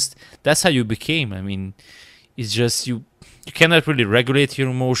everyone is just, that's how you became. I mean, it's just you cannot really regulate your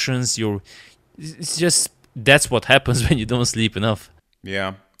emotions. It's just, that's what happens when you don't sleep enough.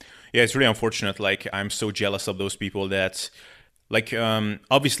 Yeah, it's really unfortunate. Like I'm so jealous of those people that, like,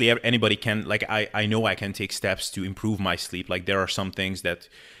 obviously anybody can. Like I know I can take steps to improve my sleep. Like there are some things that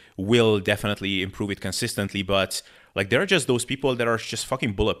will definitely improve it consistently, but like there are just those people that are just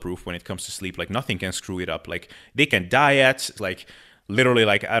fucking bulletproof when it comes to sleep. Like nothing can screw it up. Like they can diet, like literally,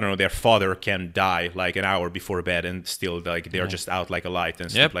 like I don't know, their father can die like an hour before bed and still like they're just out like a light and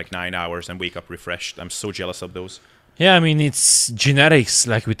sleep like 9 hours and wake up refreshed. I'm so jealous of those. Yeah, I mean it's genetics.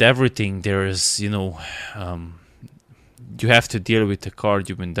 Like with everything, there's you have to deal with the card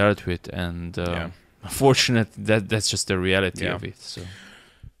you've been dealt with, and unfortunately, that's just the reality of it. So.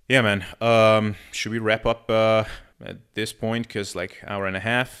 Yeah, man. Should we wrap up at this point? Because like hour and a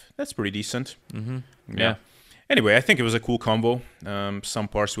half, that's pretty decent. Mm-hmm. Yeah. Anyway, I think it was a cool combo. Some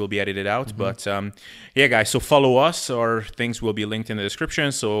parts will be edited out, but yeah, guys. So follow us. Our things will be linked in the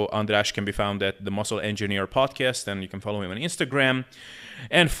description. So András can be found at the Muscle Engineer Podcast, and you can follow him on Instagram,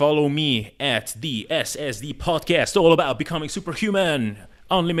 and follow me at the SSD Podcast, all about becoming superhuman,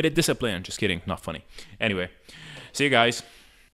 unlimited discipline. Just kidding, not funny. Anyway, see you guys.